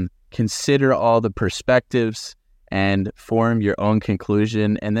again, consider all the perspectives and form your own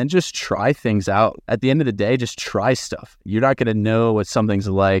conclusion, and then just try things out. At the end of the day, just try stuff. You're not going to know what something's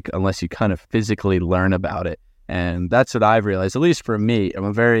like unless you kind of physically learn about it. And that's what I've realized, at least for me. I'm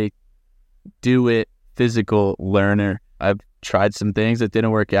a very do-it physical learner. I've tried some things that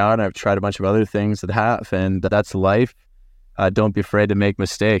didn't work out, and I've tried a bunch of other things that have, and that's life. Don't be afraid to make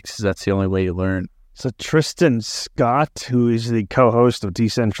mistakes. That's the only way you learn. So Tristan Scott, who is the co-host of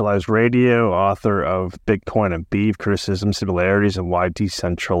Decentralized Radio, author of Bitcoin and Beef, Criticism, Similarities, and Why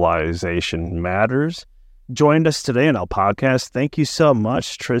Decentralization Matters, joined us today on our podcast. Thank you so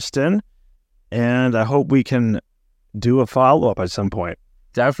much, Tristan. And I hope we can do a follow-up at some point.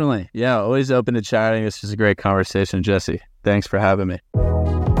 Definitely. Yeah, always open to chatting. This was a great conversation, Jesse. Thanks for having me.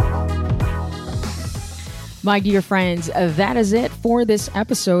 My dear friends, that is it for this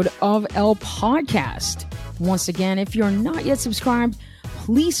episode of El Podcast. Once again, if you're not yet subscribed,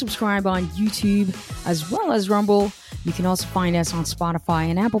 please subscribe on YouTube as well as Rumble. You can also find us on Spotify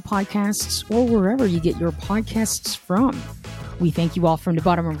and Apple Podcasts, or wherever you get your podcasts from. We thank you all from the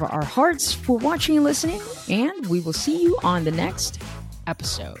bottom of our hearts for watching and listening, and we will see you on the next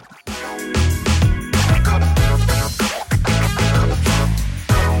episode.